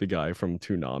like the guy from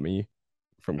Toonami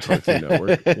from Cartoon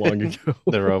Network long ago.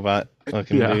 The robot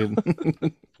looking Yeah. dude.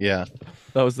 Yeah.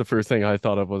 That was the first thing I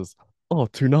thought of was, oh,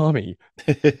 Toonami.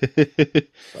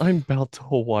 I'm about to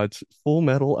watch Full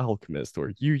Metal Alchemist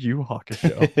or Yu Yu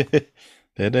Hakusho.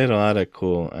 They did a lot of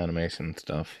cool animation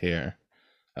stuff here.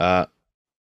 Uh,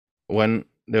 when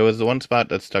there was the one spot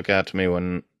that stuck out to me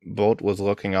when Bolt was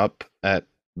looking up at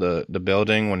the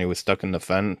building when he was stuck in the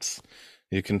fence.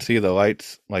 You can see the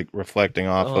lights like reflecting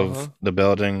off of Uh-huh. the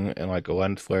building in like a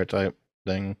lens flare type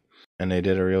thing, and they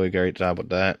did a really great job with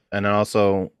that. And then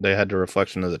also they had the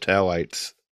reflection of the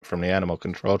taillights from the animal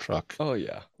control truck Oh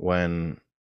yeah. when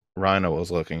Rhino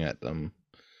was looking at them,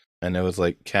 and it was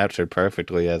like captured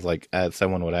perfectly as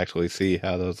someone would actually see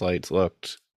how those lights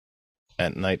looked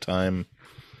at nighttime.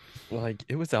 Like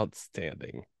it was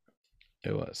outstanding.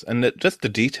 It was, and just the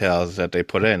details that they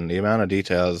put in, the amount of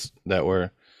details that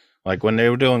were like when they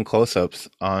were doing close-ups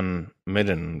on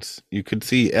middens, you could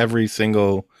see every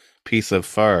single piece of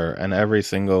fur and every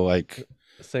single like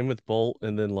Same with Bolt,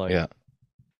 and then like yeah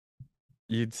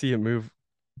you'd see it move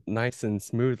nice and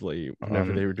smoothly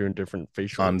whenever on they were doing different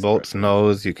facial on Bolt's expressions.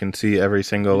 nose, you can see every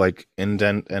single Y- like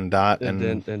indent and dot And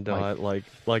and then and like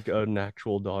like an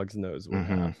actual dog's nose would hmm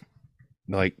have.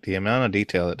 like the amount of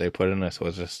detail that they put in this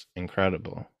was just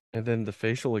incredible. And then the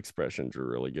facial expressions were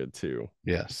really good too.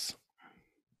 Yes.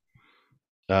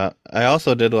 I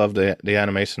also did love the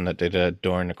animation that they did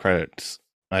during the credits.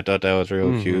 I thought that was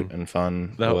real Hmm. cute and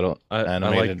fun. A That little I like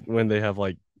animated. when they have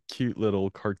like cute little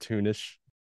cartoonish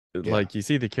Yeah. like you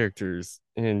see the characters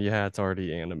and yeah, it's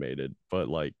already animated, but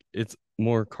like it's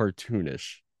more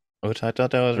cartoonish which I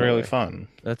thought that was in a really way. fun.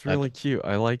 That's I, really cute.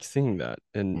 I like seeing that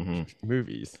in hmm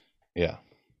movies, yeah.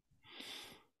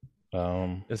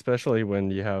 Um, especially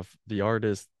when you have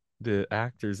the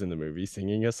actors in the movie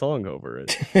singing a song over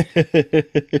it.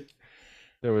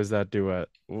 There was that duet.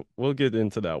 We'll get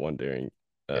into that one during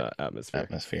yeah,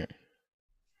 atmosphere. atmosphere.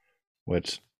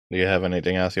 Which do you have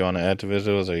anything else you want to add to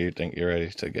visuals, or you think you're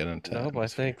ready to get into Nope, I atmosphere?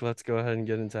 think let's go ahead and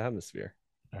get into atmosphere.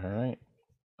 All right.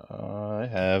 I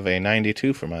have a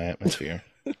 92 for my atmosphere.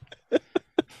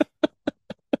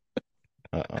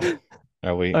 Uh-oh.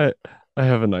 Are we? I I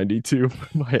have a 92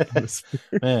 for my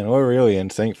atmosphere. Man, we're really in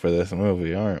sync for this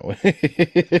movie, aren't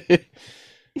we?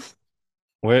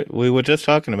 We were just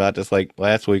talking about this like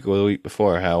last week or the week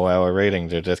before, how our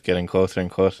ratings are just getting closer and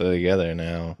closer together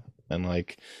now. And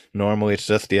like normally it's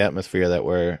just the atmosphere that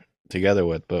we're together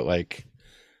with, but like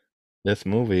this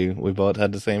movie, we both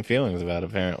had the same feelings about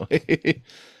apparently.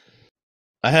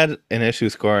 I had an issue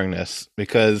scoring this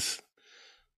because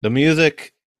the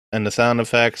music and the sound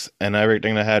effects and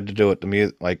everything that had to do with the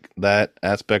music, like that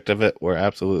aspect of it, were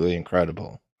absolutely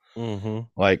incredible. Mm-hmm.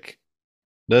 Like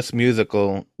this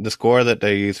musical, the score that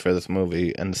they used for this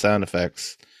movie and the sound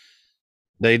effects,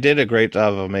 they did a great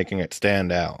job of making it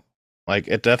stand out. Like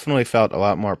it definitely felt a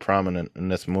lot more prominent in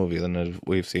this movie than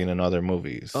we've seen in other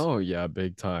movies. Oh yeah,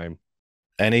 big time.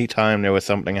 Anytime there was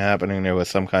something happening, there was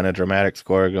some kind of dramatic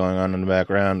score going on in the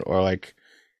background, or like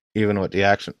even with the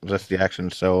action, just the action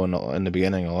show in the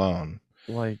beginning alone,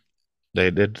 Like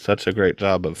they did such a great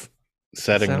job of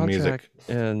the setting the soundtrack music.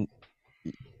 and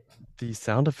the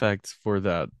sound effects for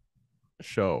that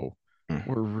show Mm.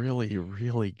 were really,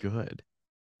 really good.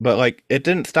 But like it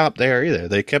didn't stop there either.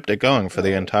 They kept it going for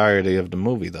the No, entirety of the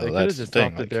movie they though. could have That's the just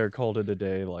thing. stopped it there, called it a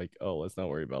day, like, oh, let's not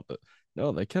worry about that.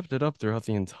 No, they kept it up throughout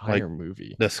the Like entire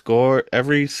movie. the score,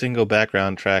 every single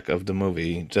background track of the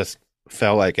movie just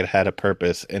felt like it had a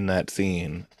purpose in that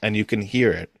scene and you can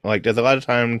hear it. Like there's a lot of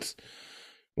times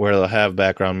where they'll have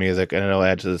background music and it'll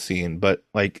add to the scene, but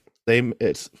like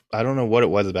it's I don't know what it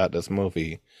was about this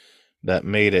movie that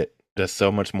made it just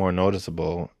so much more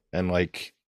noticeable and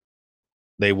like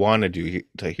they wanted you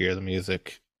to hear the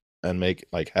music and make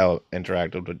like how it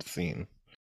interacted with the scene.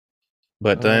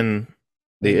 But Um, then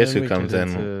the and then issue we get comes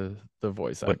in into the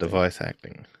voice with the acting. voice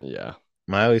acting. Yeah.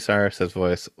 Miley Cyrus's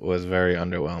voice was very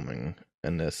underwhelming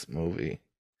in this movie.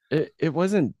 It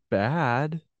wasn't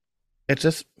bad. It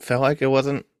just felt like it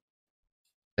wasn't.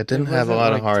 It It didn't have a wasn't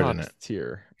lot of like heart in top it.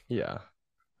 tier. Yeah.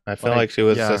 I felt Like, like she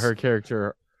was yeah, just her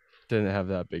character didn't have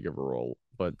that big of a role,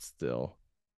 but still.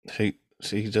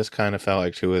 she just kind of felt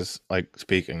like she was like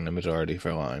speaking the majority of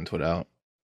her lines without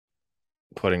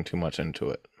putting too much into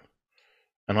it.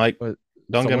 And like, But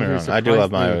don't get me wrong, I do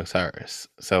love Miley Cyrus.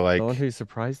 So someone like, who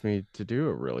surprised me to do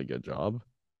a really good job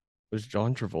was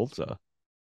John Travolta.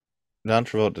 John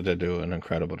Travolta did do an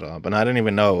incredible job, and I didn't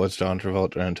even know it was John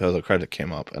Travolta until the credit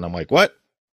came up, and I'm like, what?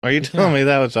 Are you telling Yeah, me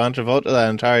that was John Travolta that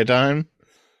entire time?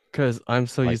 because I'm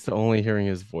so Like, used to only hearing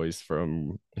his voice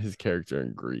from his character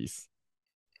in Grease.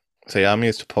 see, I'm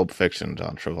used to Pulp Fiction,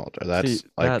 John Travolta. See, That's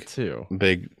that like too.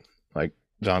 big, like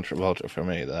John Travolta for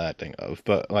me that I think of.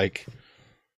 But like,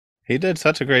 he did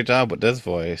such a great job with this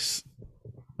voice,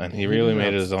 and he He really did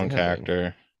made it his own outstanding.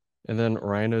 character. And then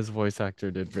Rhino's voice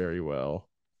actor did very well.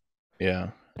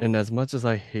 Yeah, And as much as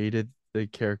I hated the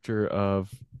character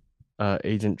of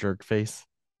Agent Jerkface,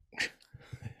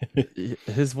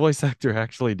 his voice actor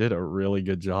actually did a really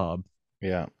good job.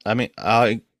 yeah. I mean,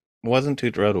 I wasn't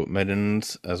too thrilled with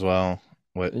Middens as well,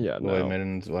 with Yeah, the way no,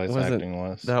 Middens' it voice wasn't acting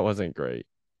was. that wasn't great.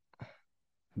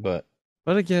 But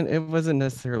But again, it wasn't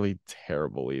necessarily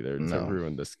terrible either to no.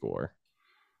 ruin the score.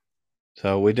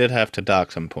 So we did have to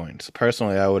dock some points.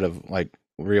 Personally, I would have like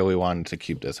really wanted to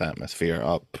keep this atmosphere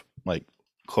up, like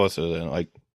closer than like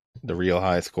the real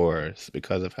high scores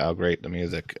because of how great the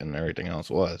music and everything else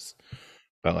was.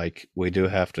 But like we do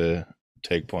have to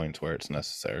take points where it's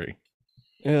necessary.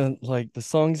 And like the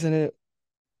songs in it,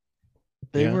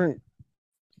 they Yeah. weren't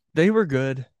they were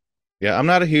good. Yeah, I'm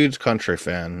not a huge country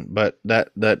fan, but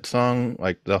that song,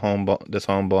 like this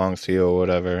home belongs to you or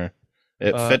whatever,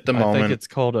 it fit the I think moment. it's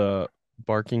called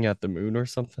Barking at the Moon or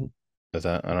something. Is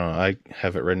that I don't know. I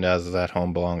have it written as that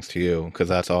home belongs to you because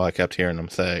that's all I kept hearing them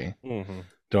say Mm-hmm.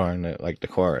 during the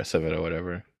chorus of it or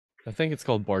whatever. I think it's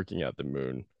called Barking at the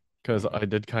Moon because I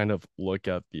did kind of look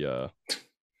at the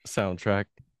soundtrack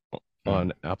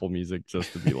on Apple Music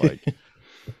just to be like,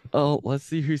 oh, let's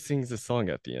see who sings the song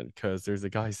at the end because there's a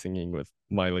guy singing with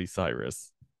Miley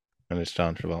Cyrus And it's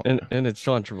John and Travolta. it's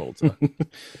John Travolta,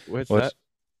 which Which that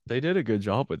they did a good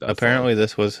job with that song. apparently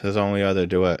this was his only other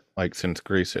duet, like since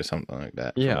Grease or something like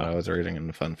that, from what Yeah, I was reading in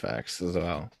the fun facts as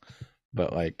well.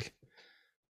 but like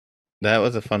that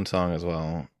was a fun song as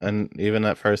well. And even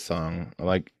that first song,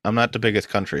 like I'm not the biggest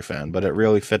country fan, but it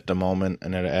really fit the moment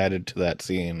and it added to that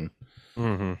scene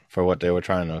Hmm. for what they were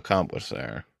trying to accomplish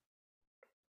there.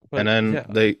 And But then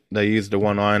yeah. they used the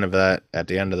one line of that at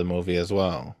the end of the movie as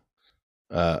well.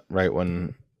 Right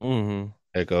when Hmm.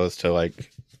 it goes to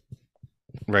like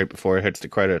right before it hits the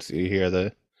credits, you hear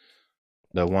the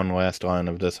one last line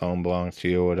of "This home belongs to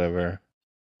you" or whatever,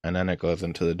 and then it goes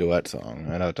into the duet song.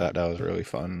 And I thought that was really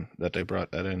fun that they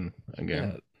brought that in again.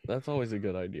 Yeah, that's always a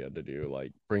good idea to do.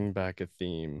 Like bring back a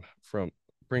theme from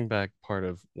bring back part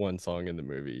of one song in the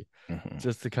movie Hmm.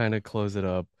 just to kind of close it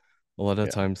up. A lot of Yeah.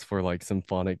 times for like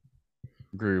symphonic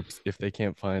groups, if they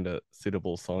can't find a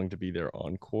suitable song to be their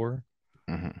encore,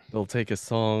 Hmm. they'll take a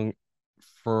song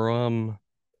from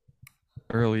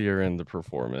earlier in the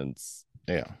performance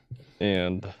Yeah.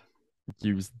 and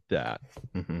use that,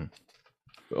 Hmm.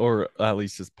 or at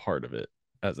least just part of it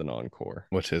as an encore.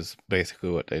 Which is basically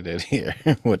what they did here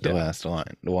with the Yeah. last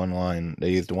line. The one line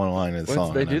they used one line in the Which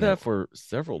song, they and do then it. that for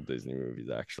several Disney movies,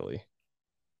 actually.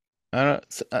 I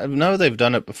know they've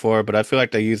done it before, but I feel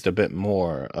like they used a bit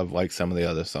more of like some of the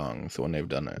other songs when they've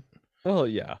done it. Oh,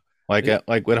 yeah. Like It,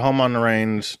 like with "Home on the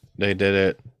Range," they did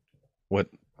it with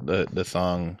the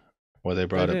song where they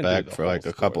they brought it didn't do back the for whole like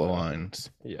a score, couple of though. lines.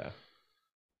 Yeah.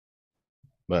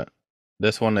 But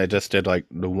this one they just did like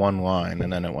the one line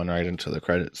and then it went right into the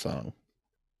credits song.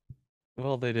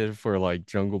 Well, they did it for like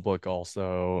Jungle Book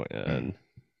also, Mm, and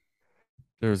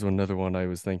there was another one I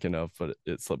was thinking of, but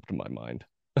it slipped my mind.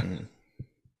 mm.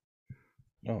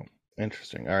 Oh,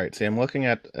 interesting. All right, see, I'm looking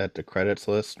at the credits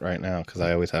list right now because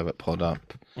I always have it pulled up,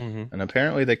 Hmm. and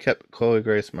apparently they kept Chloe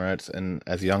Grace Moretz in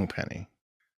as Young Penny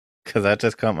because that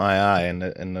just caught my eye in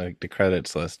the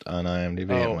credits list on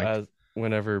IMDb. I'm Oh, like, as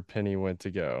whenever Penny went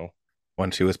to go.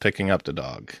 when she was picking up the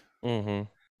dog, Hmm.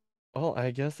 Well,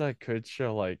 I guess that could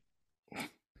show like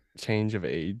change of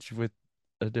age with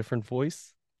a different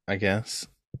voice. I guess.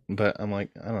 But I'm like,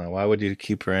 I don't know. Why would you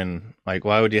keep her in? Like,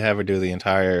 why would you have her do the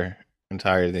entirety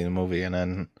of the movie and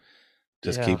then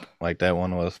just Yeah, keep like that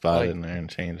one little spot like in there and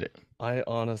change it? I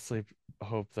honestly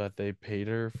hope that they paid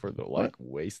her for the What? like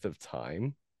waste of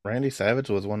time. Randy Savage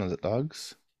was one of the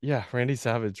dogs? Yeah, Randy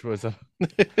Savage is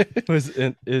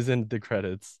in the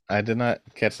credits. I did not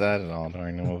catch that at all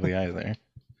during the movie either.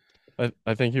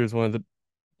 I think he was one of the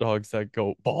dogs that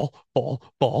go ball, ball,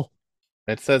 ball,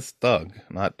 It says thug,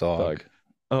 not dog. thug.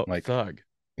 Oh, Like, thug.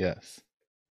 yes.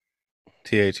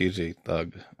 THUG,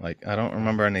 thug. Like, I don't Oh,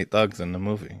 remember any thugs in the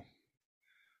movie.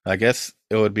 I guess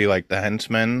it would be like the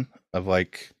henchmen of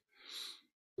like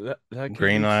that could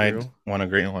Green be Eyed, true. one of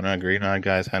Green Eyed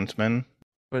guy's henchmen.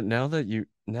 But now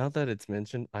that it's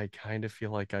mentioned, I kind of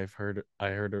feel like I heard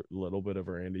a little bit of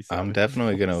Randy I'm Savage's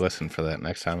definitely gonna voice. listen for that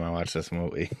next time I watch this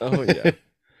movie. Oh yeah.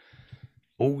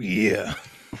 Oh yeah.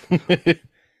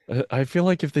 I feel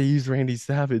like if they used Randy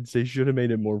Savage, they should have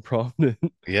made it more prominent.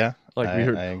 Yeah, Like we I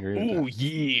heard, agree with "Oh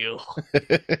yeah."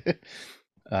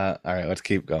 that. All right, let's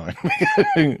keep going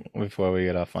before we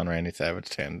get off on Randy Savage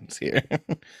tangents here.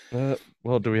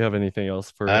 Well, do we have anything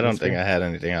else for I don't think atmosphere? I had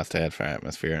anything else to add for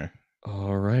atmosphere.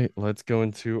 All right, let's go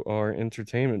into our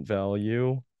entertainment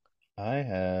value. I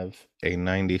have a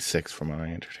 96 for my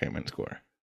entertainment score.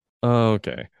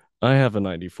 Okay, I have a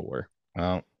 94.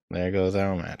 Well, there goes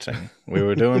our matching. We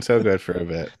were doing so good for a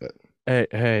bit, but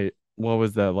Hey, what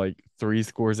was that? Like three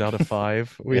scores out of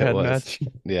five we it had was,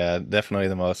 matching. yeah, definitely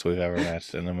the most we've ever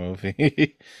matched in a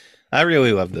movie. I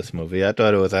really loved this movie. I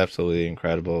thought it was absolutely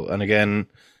incredible. And again,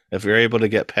 if you're able to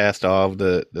get past all of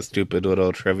the stupid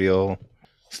little trivial,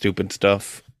 stupid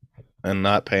stuff and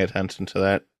not pay attention to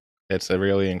that, it's a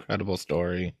really incredible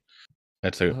story.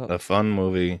 It's Uh, a fun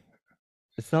movie.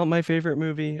 it's not my favorite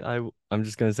movie. I'm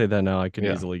just gonna say that now. I could Yeah.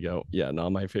 easily go, yeah,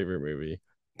 not my favorite movie,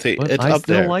 See, but it's I up still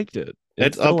there. liked it. It's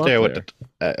It's still up up there with there.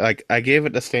 like I gave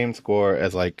it the same score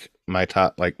as like my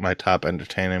top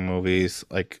entertaining movies.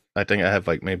 Like I think I have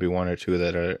like maybe one or two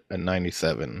that are at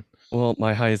 97. Well,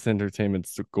 my highest entertainment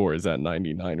score is at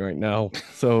 99 right now,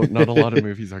 so not a lot of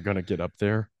movies are gonna get up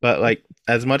there. But like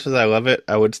as much as I love it,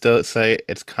 I would still say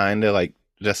it's kind of like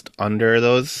just under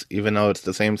those, even though it's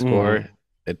the same score. Hmm.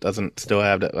 It doesn't still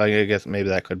have that. Like I guess maybe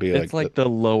that could be It's like the like the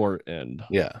lower end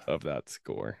yeah, of that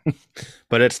score.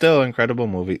 but it's still an incredible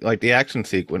movie. Like the action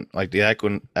sequence, like the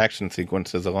action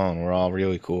sequences alone were all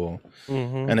really cool,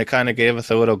 Hmm. and it kind of gave us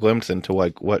a little glimpse into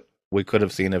like what we could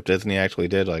have seen if Disney actually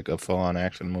did like a full-on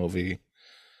action movie.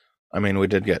 I mean, we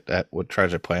did get that with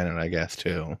Treasure Planet, I guess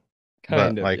too, but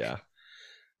Kind of, like yeah.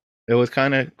 it was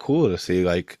kind of cool to see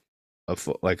like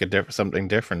like a different something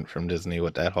different from Disney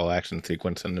with that whole action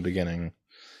sequence in the beginning.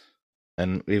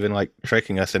 and even like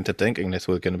tricking us into thinking this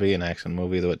was going to be an action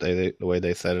movie the way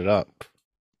they set it up,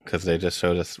 because they just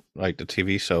showed us like the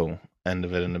TV show end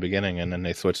of it in the beginning, and then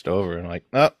they switched over and like,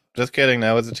 oh, just kidding,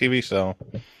 that was a TV show.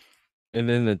 And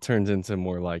then it turns into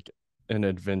more like an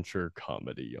adventure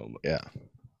comedy almost, Yeah,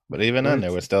 but even where then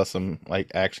there was still some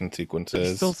like action there's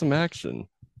still sequences. some action.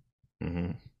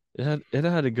 Hmm. It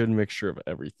had a good mixture of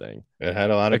everything, It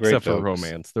had a lot of great except for jokes.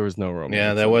 romance. There was no Yeah,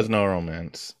 romance there in was it, no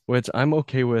romance. which I'm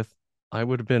okay with. I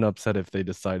would have been upset if they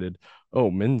decided, oh,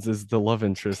 Min's is the love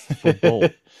interest for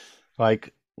Bolt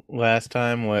Like last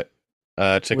time with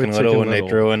Chicken with Little Chicken when they Little.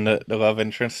 drew in the love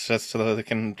interest just so they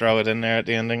can throw it in there at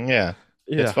the ending. Yeah,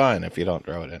 it's Yeah, fine if you don't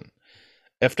throw it in.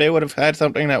 If they would have had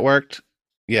something that worked,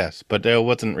 yes, but there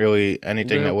wasn't really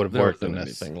anything that would have there worked in wasn't this.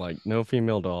 anything like no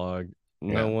female dog,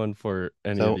 no Yeah, one for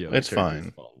any of so the other it's characters to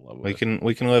fine. fall in love We with. can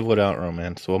live without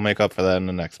romance. We'll make up for that in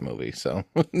the next movie. So,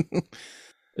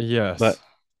 Yes. but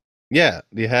yeah,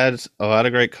 you had a lot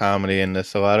of great comedy in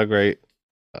this, a lot of great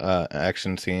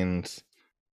action scenes.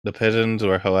 The pigeons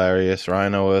were hilarious.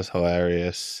 Rhino was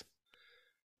hilarious.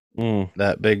 Mm,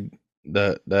 That big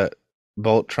that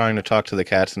Bolt trying to talk to the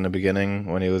cats in the beginning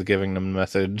when he was giving them the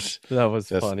message that was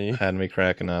just funny. had me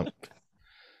cracking up.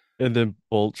 And then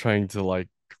Bolt trying to like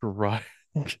karate,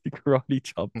 karate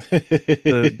chop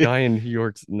the He guy in New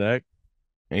York's neck.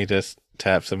 just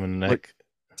taps him in the Like, neck.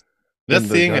 Just and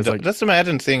the seeing a guy's like, just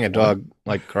imagine seeing a "What?" dog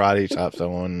like karate chop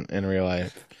someone in real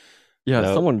life. Yeah, That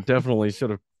someone definitely should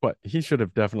have. He should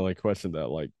have definitely questioned that.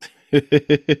 Like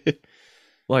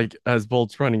as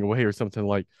Bolt's running away or something.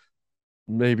 Like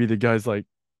maybe the guy's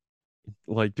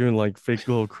like doing like fake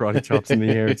little karate chops in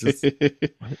the air. Just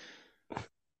what?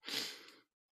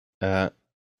 uh,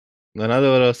 Another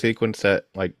little sequence that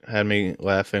like had me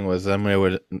laughing was them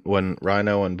when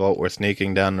Rhino and Bolt were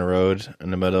sneaking down the road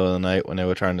in the middle of the night when they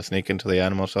were trying to sneak into the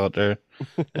animal shelter,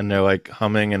 and they're like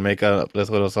humming and making up this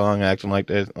little song, acting like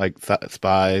they're like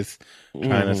spies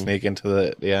trying to Hmm. sneak into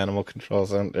the animal control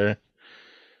center.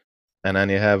 And then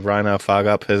you have Rhino fog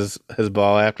up his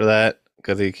ball after that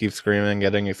because he keeps screaming,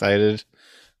 getting excited,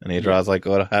 and he Yeah. draws like a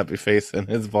little happy face in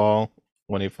his ball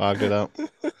when he fogged it up.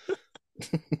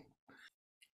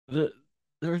 there,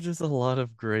 there were just a lot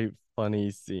of great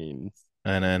funny scenes.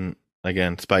 And then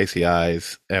again, spicy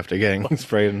eyes after getting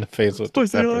sprayed in the face with the Spicy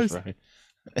pepper eyes. spray.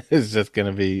 It's just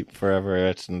gonna be forever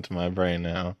etched into my brain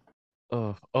now.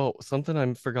 Oh, something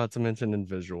I forgot to mention in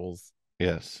visuals.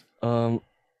 Yes. Um,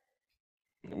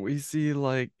 we see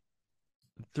like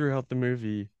throughout the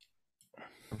movie,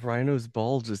 Rhino's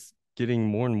ball just getting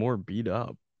more and more beat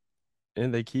up,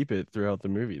 and they keep it throughout the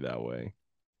movie that way.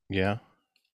 Yeah.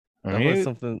 I That mean, was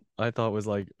something I thought was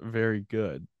like very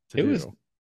good to he was do.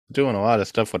 doing a lot of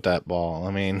stuff with that ball.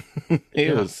 I mean, he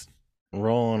Yeah, was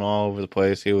rolling all over the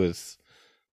place. He was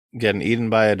getting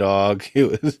eaten by a dog. He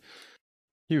was,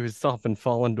 he was stopping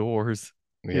fallen doors.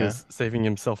 He yeah. was saving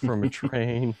himself from a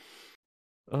train.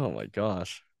 Oh my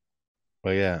gosh.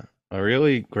 But yeah, a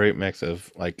really great mix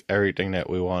of like everything that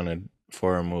we wanted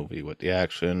for a movie with the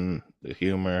action, the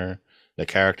humor, the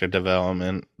character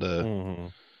development, the Hmm.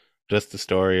 just the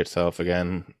story itself.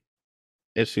 Again,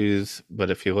 issues,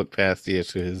 but if you look past the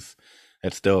issues,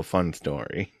 it's still a fun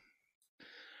story.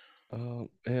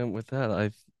 And with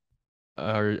that,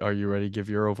 are you ready to give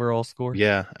your overall score?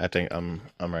 Yeah, I think I'm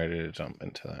ready to jump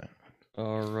into that.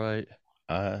 All right.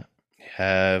 I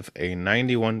have a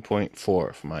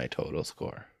 91.4 for my total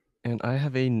score. And I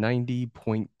have a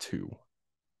 90.2.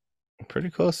 Pretty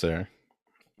close there.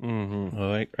 Mm-hmm.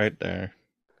 Like right there.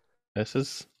 This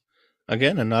is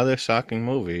again another shocking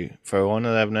movie for one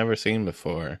that I've never seen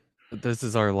before. This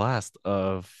is our last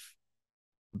of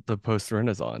the post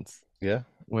Renaissance, Yeah,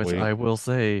 which we I will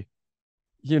say,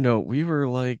 we were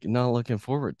like not looking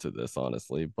forward to this,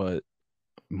 honestly, but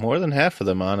more than half of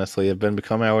them honestly have been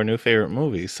become our new favorite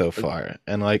movies so uh, far.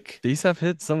 And like these have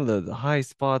hit some of the high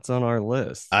spots on our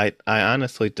list. I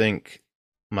honestly think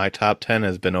my top 10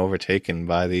 has been overtaken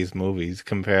by these movies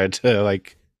compared to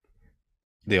like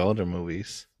the older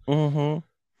movies. Mm-hmm.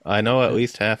 I know at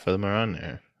least half of them are on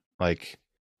there. Like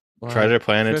Like Treasure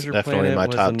Planet's Treasure definitely in Planet my was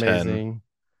top 10. amazing.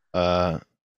 Uh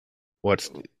what's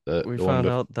We the one found before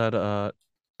out that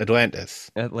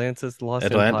Atlantis? Atlantis Lost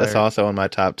Atlantis Empire also in my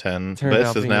top 10. turned This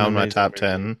out is being an now in my amazing top movie.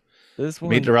 10. This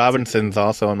Meet the one Robinsons didn't.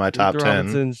 also in my Meet top the 10.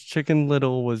 Robinsons. Chicken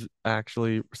Little was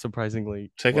actually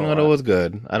surprisingly Chicken well. Little was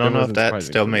good. I It don't know if wasn't that surprising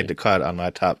still for made me. the cut on my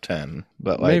top 10,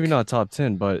 but Maybe like, not top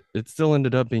 10, but it still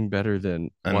ended up being better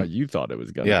than and what you thought it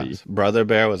was going to be. yes, Brother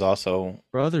Bear was also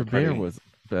a Brother Bear pretty, was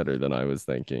better than I was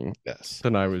thinking, yes.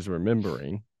 than I was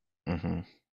remembering. Hmm.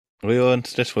 Lilo and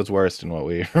Stitch was worse than what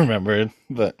we remembered,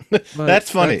 but But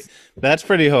that's funny. That's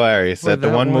pretty hilarious. but That the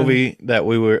that one one, movie that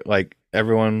we were like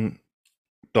everyone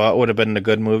thought would have been a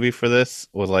good movie for this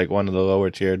was like one of the lower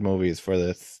tiered movies for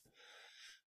this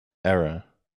era.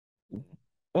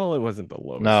 well, it wasn't the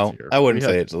lowest No, tier. I wouldn't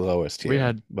say it's the lowest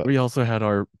tier, but We also had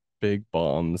our big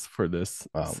bombs for this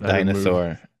set of movies.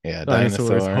 Dinosaur, yeah,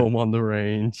 Dinosaurs, Dinosaur. Home on the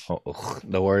Range, Oh, ugh,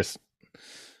 the worst.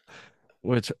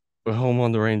 which Home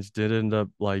on the Range did end up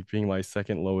like being my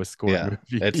second lowest scored Yeah,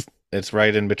 movie. it's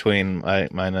right in between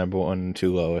my number one and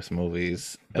two lowest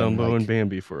movies, and Dumbo and like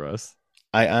Bambi for us.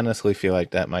 I honestly feel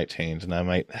like that might change, and I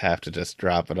might have to just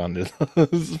drop it under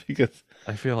those because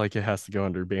I feel like it has to go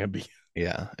under Bambi.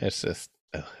 yeah, it's just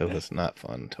it was not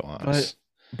fun to But watch.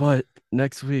 but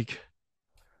next week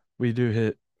we do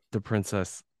hit the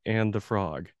Princess and the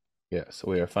Frog, Yeah, so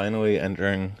we are finally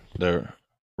entering the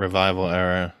revival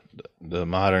era, the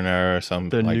modern era, some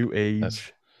the like new that's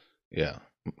age. yeah,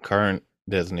 current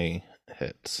Disney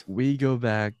hits. We go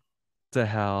back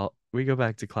we go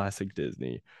back to classic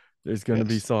Disney. There's going to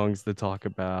be Yes. songs that talk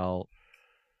about,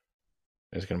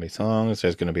 There's going to be songs,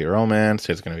 there's going to be romance,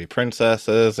 there's going to be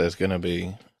princesses, there's going to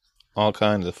be all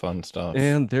kinds of fun stuff.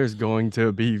 and there's going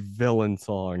to be villain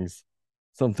songs.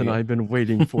 Something Yeah. I've been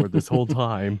waiting for this whole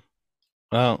time.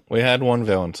 Well, we had one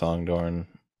villain song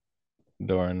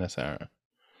during this era.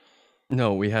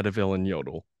 No, we had a villain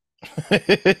yodel.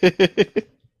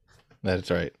 That's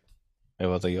right. It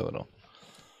was a yodel.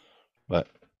 But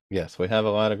yes, we have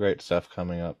a lot of great stuff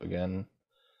coming up again.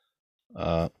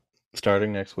 Uh,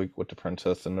 Starting next week with the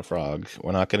Princess and the Frog.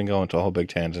 We're not going to go into a whole big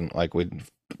tangent like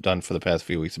we've done for the past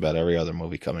few weeks about every other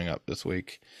movie coming up this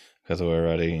week because we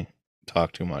already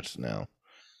talked too much now.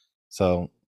 So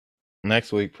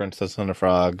next week, Princess and the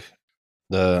Frog,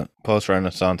 the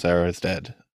post-Renaissance era is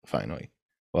dead. Finally,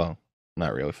 well,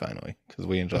 not really finally because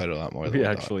we enjoyed it a lot more than We we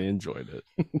actually enjoyed it.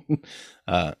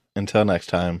 thought. Until next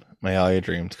time, may all your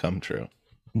dreams come true.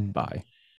 Bye.